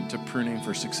punishment to pruning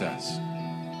for success?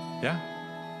 Yeah?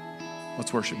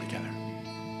 Let's worship together.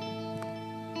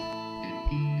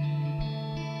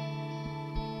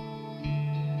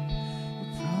 Your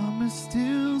promise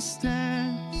still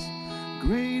stands.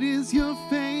 Great is your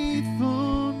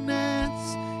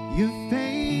faithfulness, your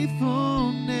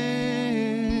faithfulness.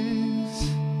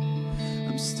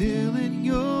 I'm still in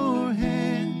your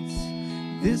hands.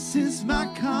 This is my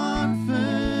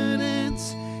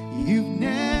confidence. You've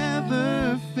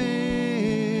never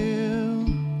failed.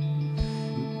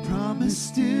 Your promise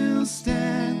still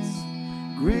stands.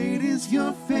 Great is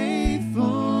your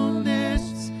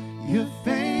faithfulness, your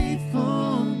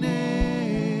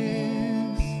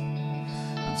faithfulness.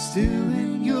 I'm still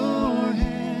in your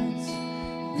hands.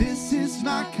 This is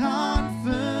my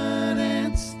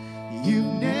confidence. You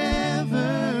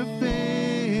never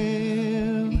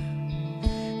fail.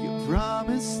 Your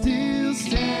promise still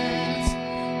stands.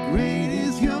 Great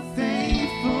is your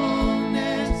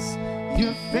faithfulness,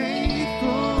 your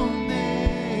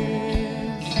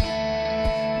faithfulness.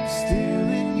 I'm still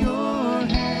in your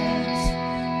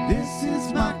hands. This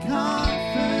is my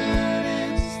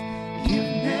confidence.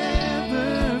 You've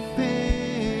never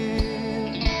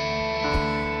failed.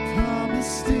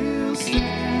 Promise still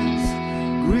stands.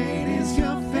 Great is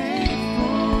your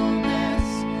faithfulness,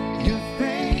 your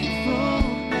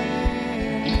faithfulness.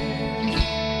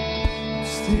 I'm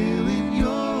still in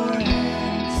your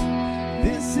hands.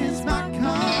 This is my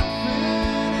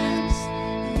confidence.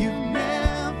 You've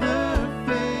never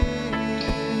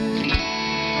failed.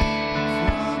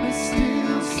 Promise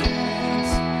still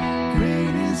stands.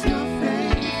 Great is your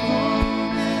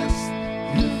faithfulness,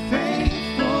 your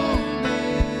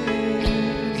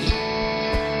faithfulness.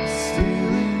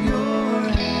 Still in your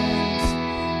hands.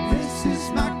 This is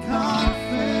my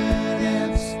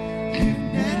confidence. You've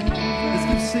never. Let's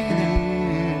keep singing it.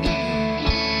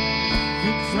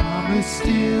 Your promise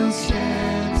still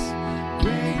stands.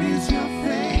 Great is your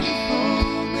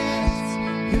faithfulness,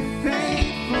 your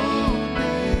faithfulness.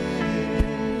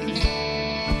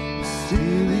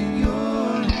 Still in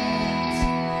your hands.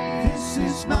 This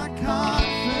is my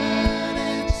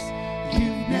confidence.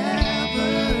 You've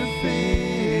never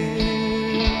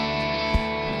failed.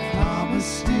 Promise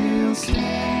still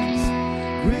stands.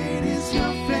 Great is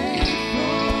your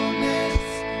faithfulness,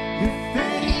 your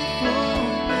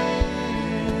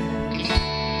faithfulness.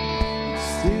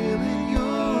 Still in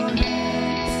your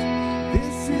hands.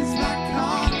 This is my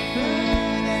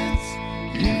confidence.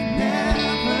 You've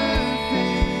never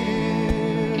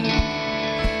failed.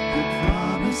 Your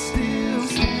promise still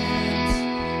stands.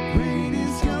 Great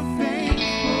is your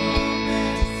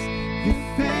faithfulness, your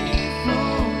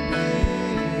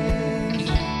faithfulness.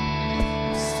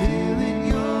 Still in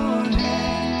your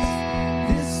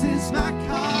hands. This is my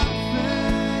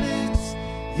confidence.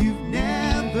 You've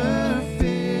never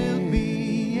failed me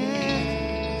yet.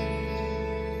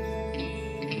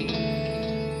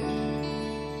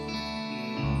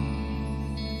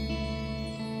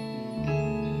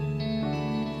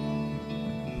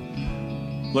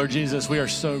 Lord Jesus, we are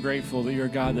so grateful that you're a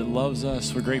God that loves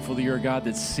us. We're grateful that you're a God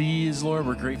that sees, Lord.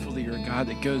 We're grateful that you're a God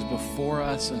that goes before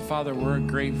us. And Father, we're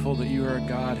grateful that you are a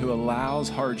God who allows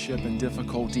hardship and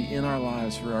difficulty in our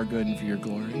lives for our good and for your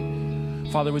glory.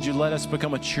 Father, would you let us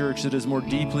become a church that is more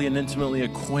deeply and intimately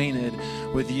acquainted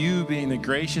with you being the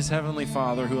gracious Heavenly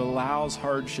Father who allows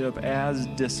hardship as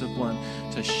discipline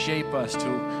to shape us,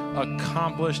 to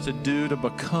accomplish, to do, to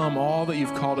become all that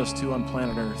you've called us to on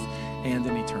planet Earth and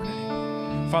in eternity.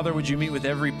 Father, would you meet with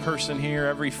every person here,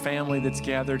 every family that's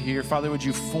gathered here? Father, would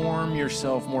you form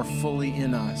yourself more fully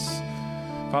in us?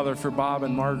 Father, for Bob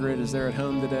and Margaret as they're at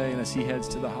home today and as he heads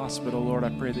to the hospital, Lord, I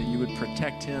pray that you would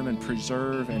protect him and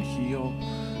preserve and heal.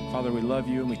 Father, we love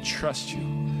you and we trust you.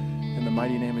 In the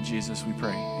mighty name of Jesus, we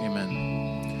pray.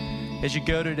 Amen. As you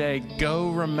go today, go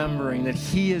remembering that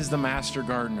he is the master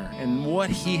gardener and what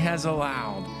he has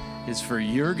allowed is for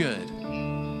your good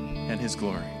and his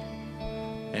glory.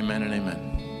 Amen and amen.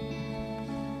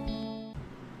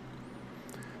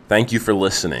 Thank you for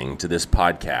listening to this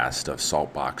podcast of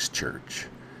Saltbox Church.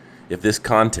 If this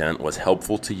content was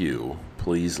helpful to you,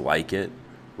 please like it,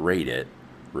 rate it,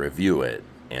 review it,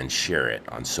 and share it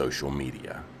on social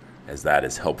media, as that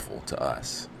is helpful to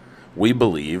us. We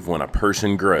believe when a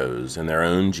person grows in their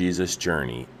own Jesus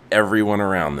journey, everyone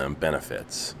around them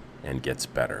benefits and gets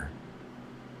better.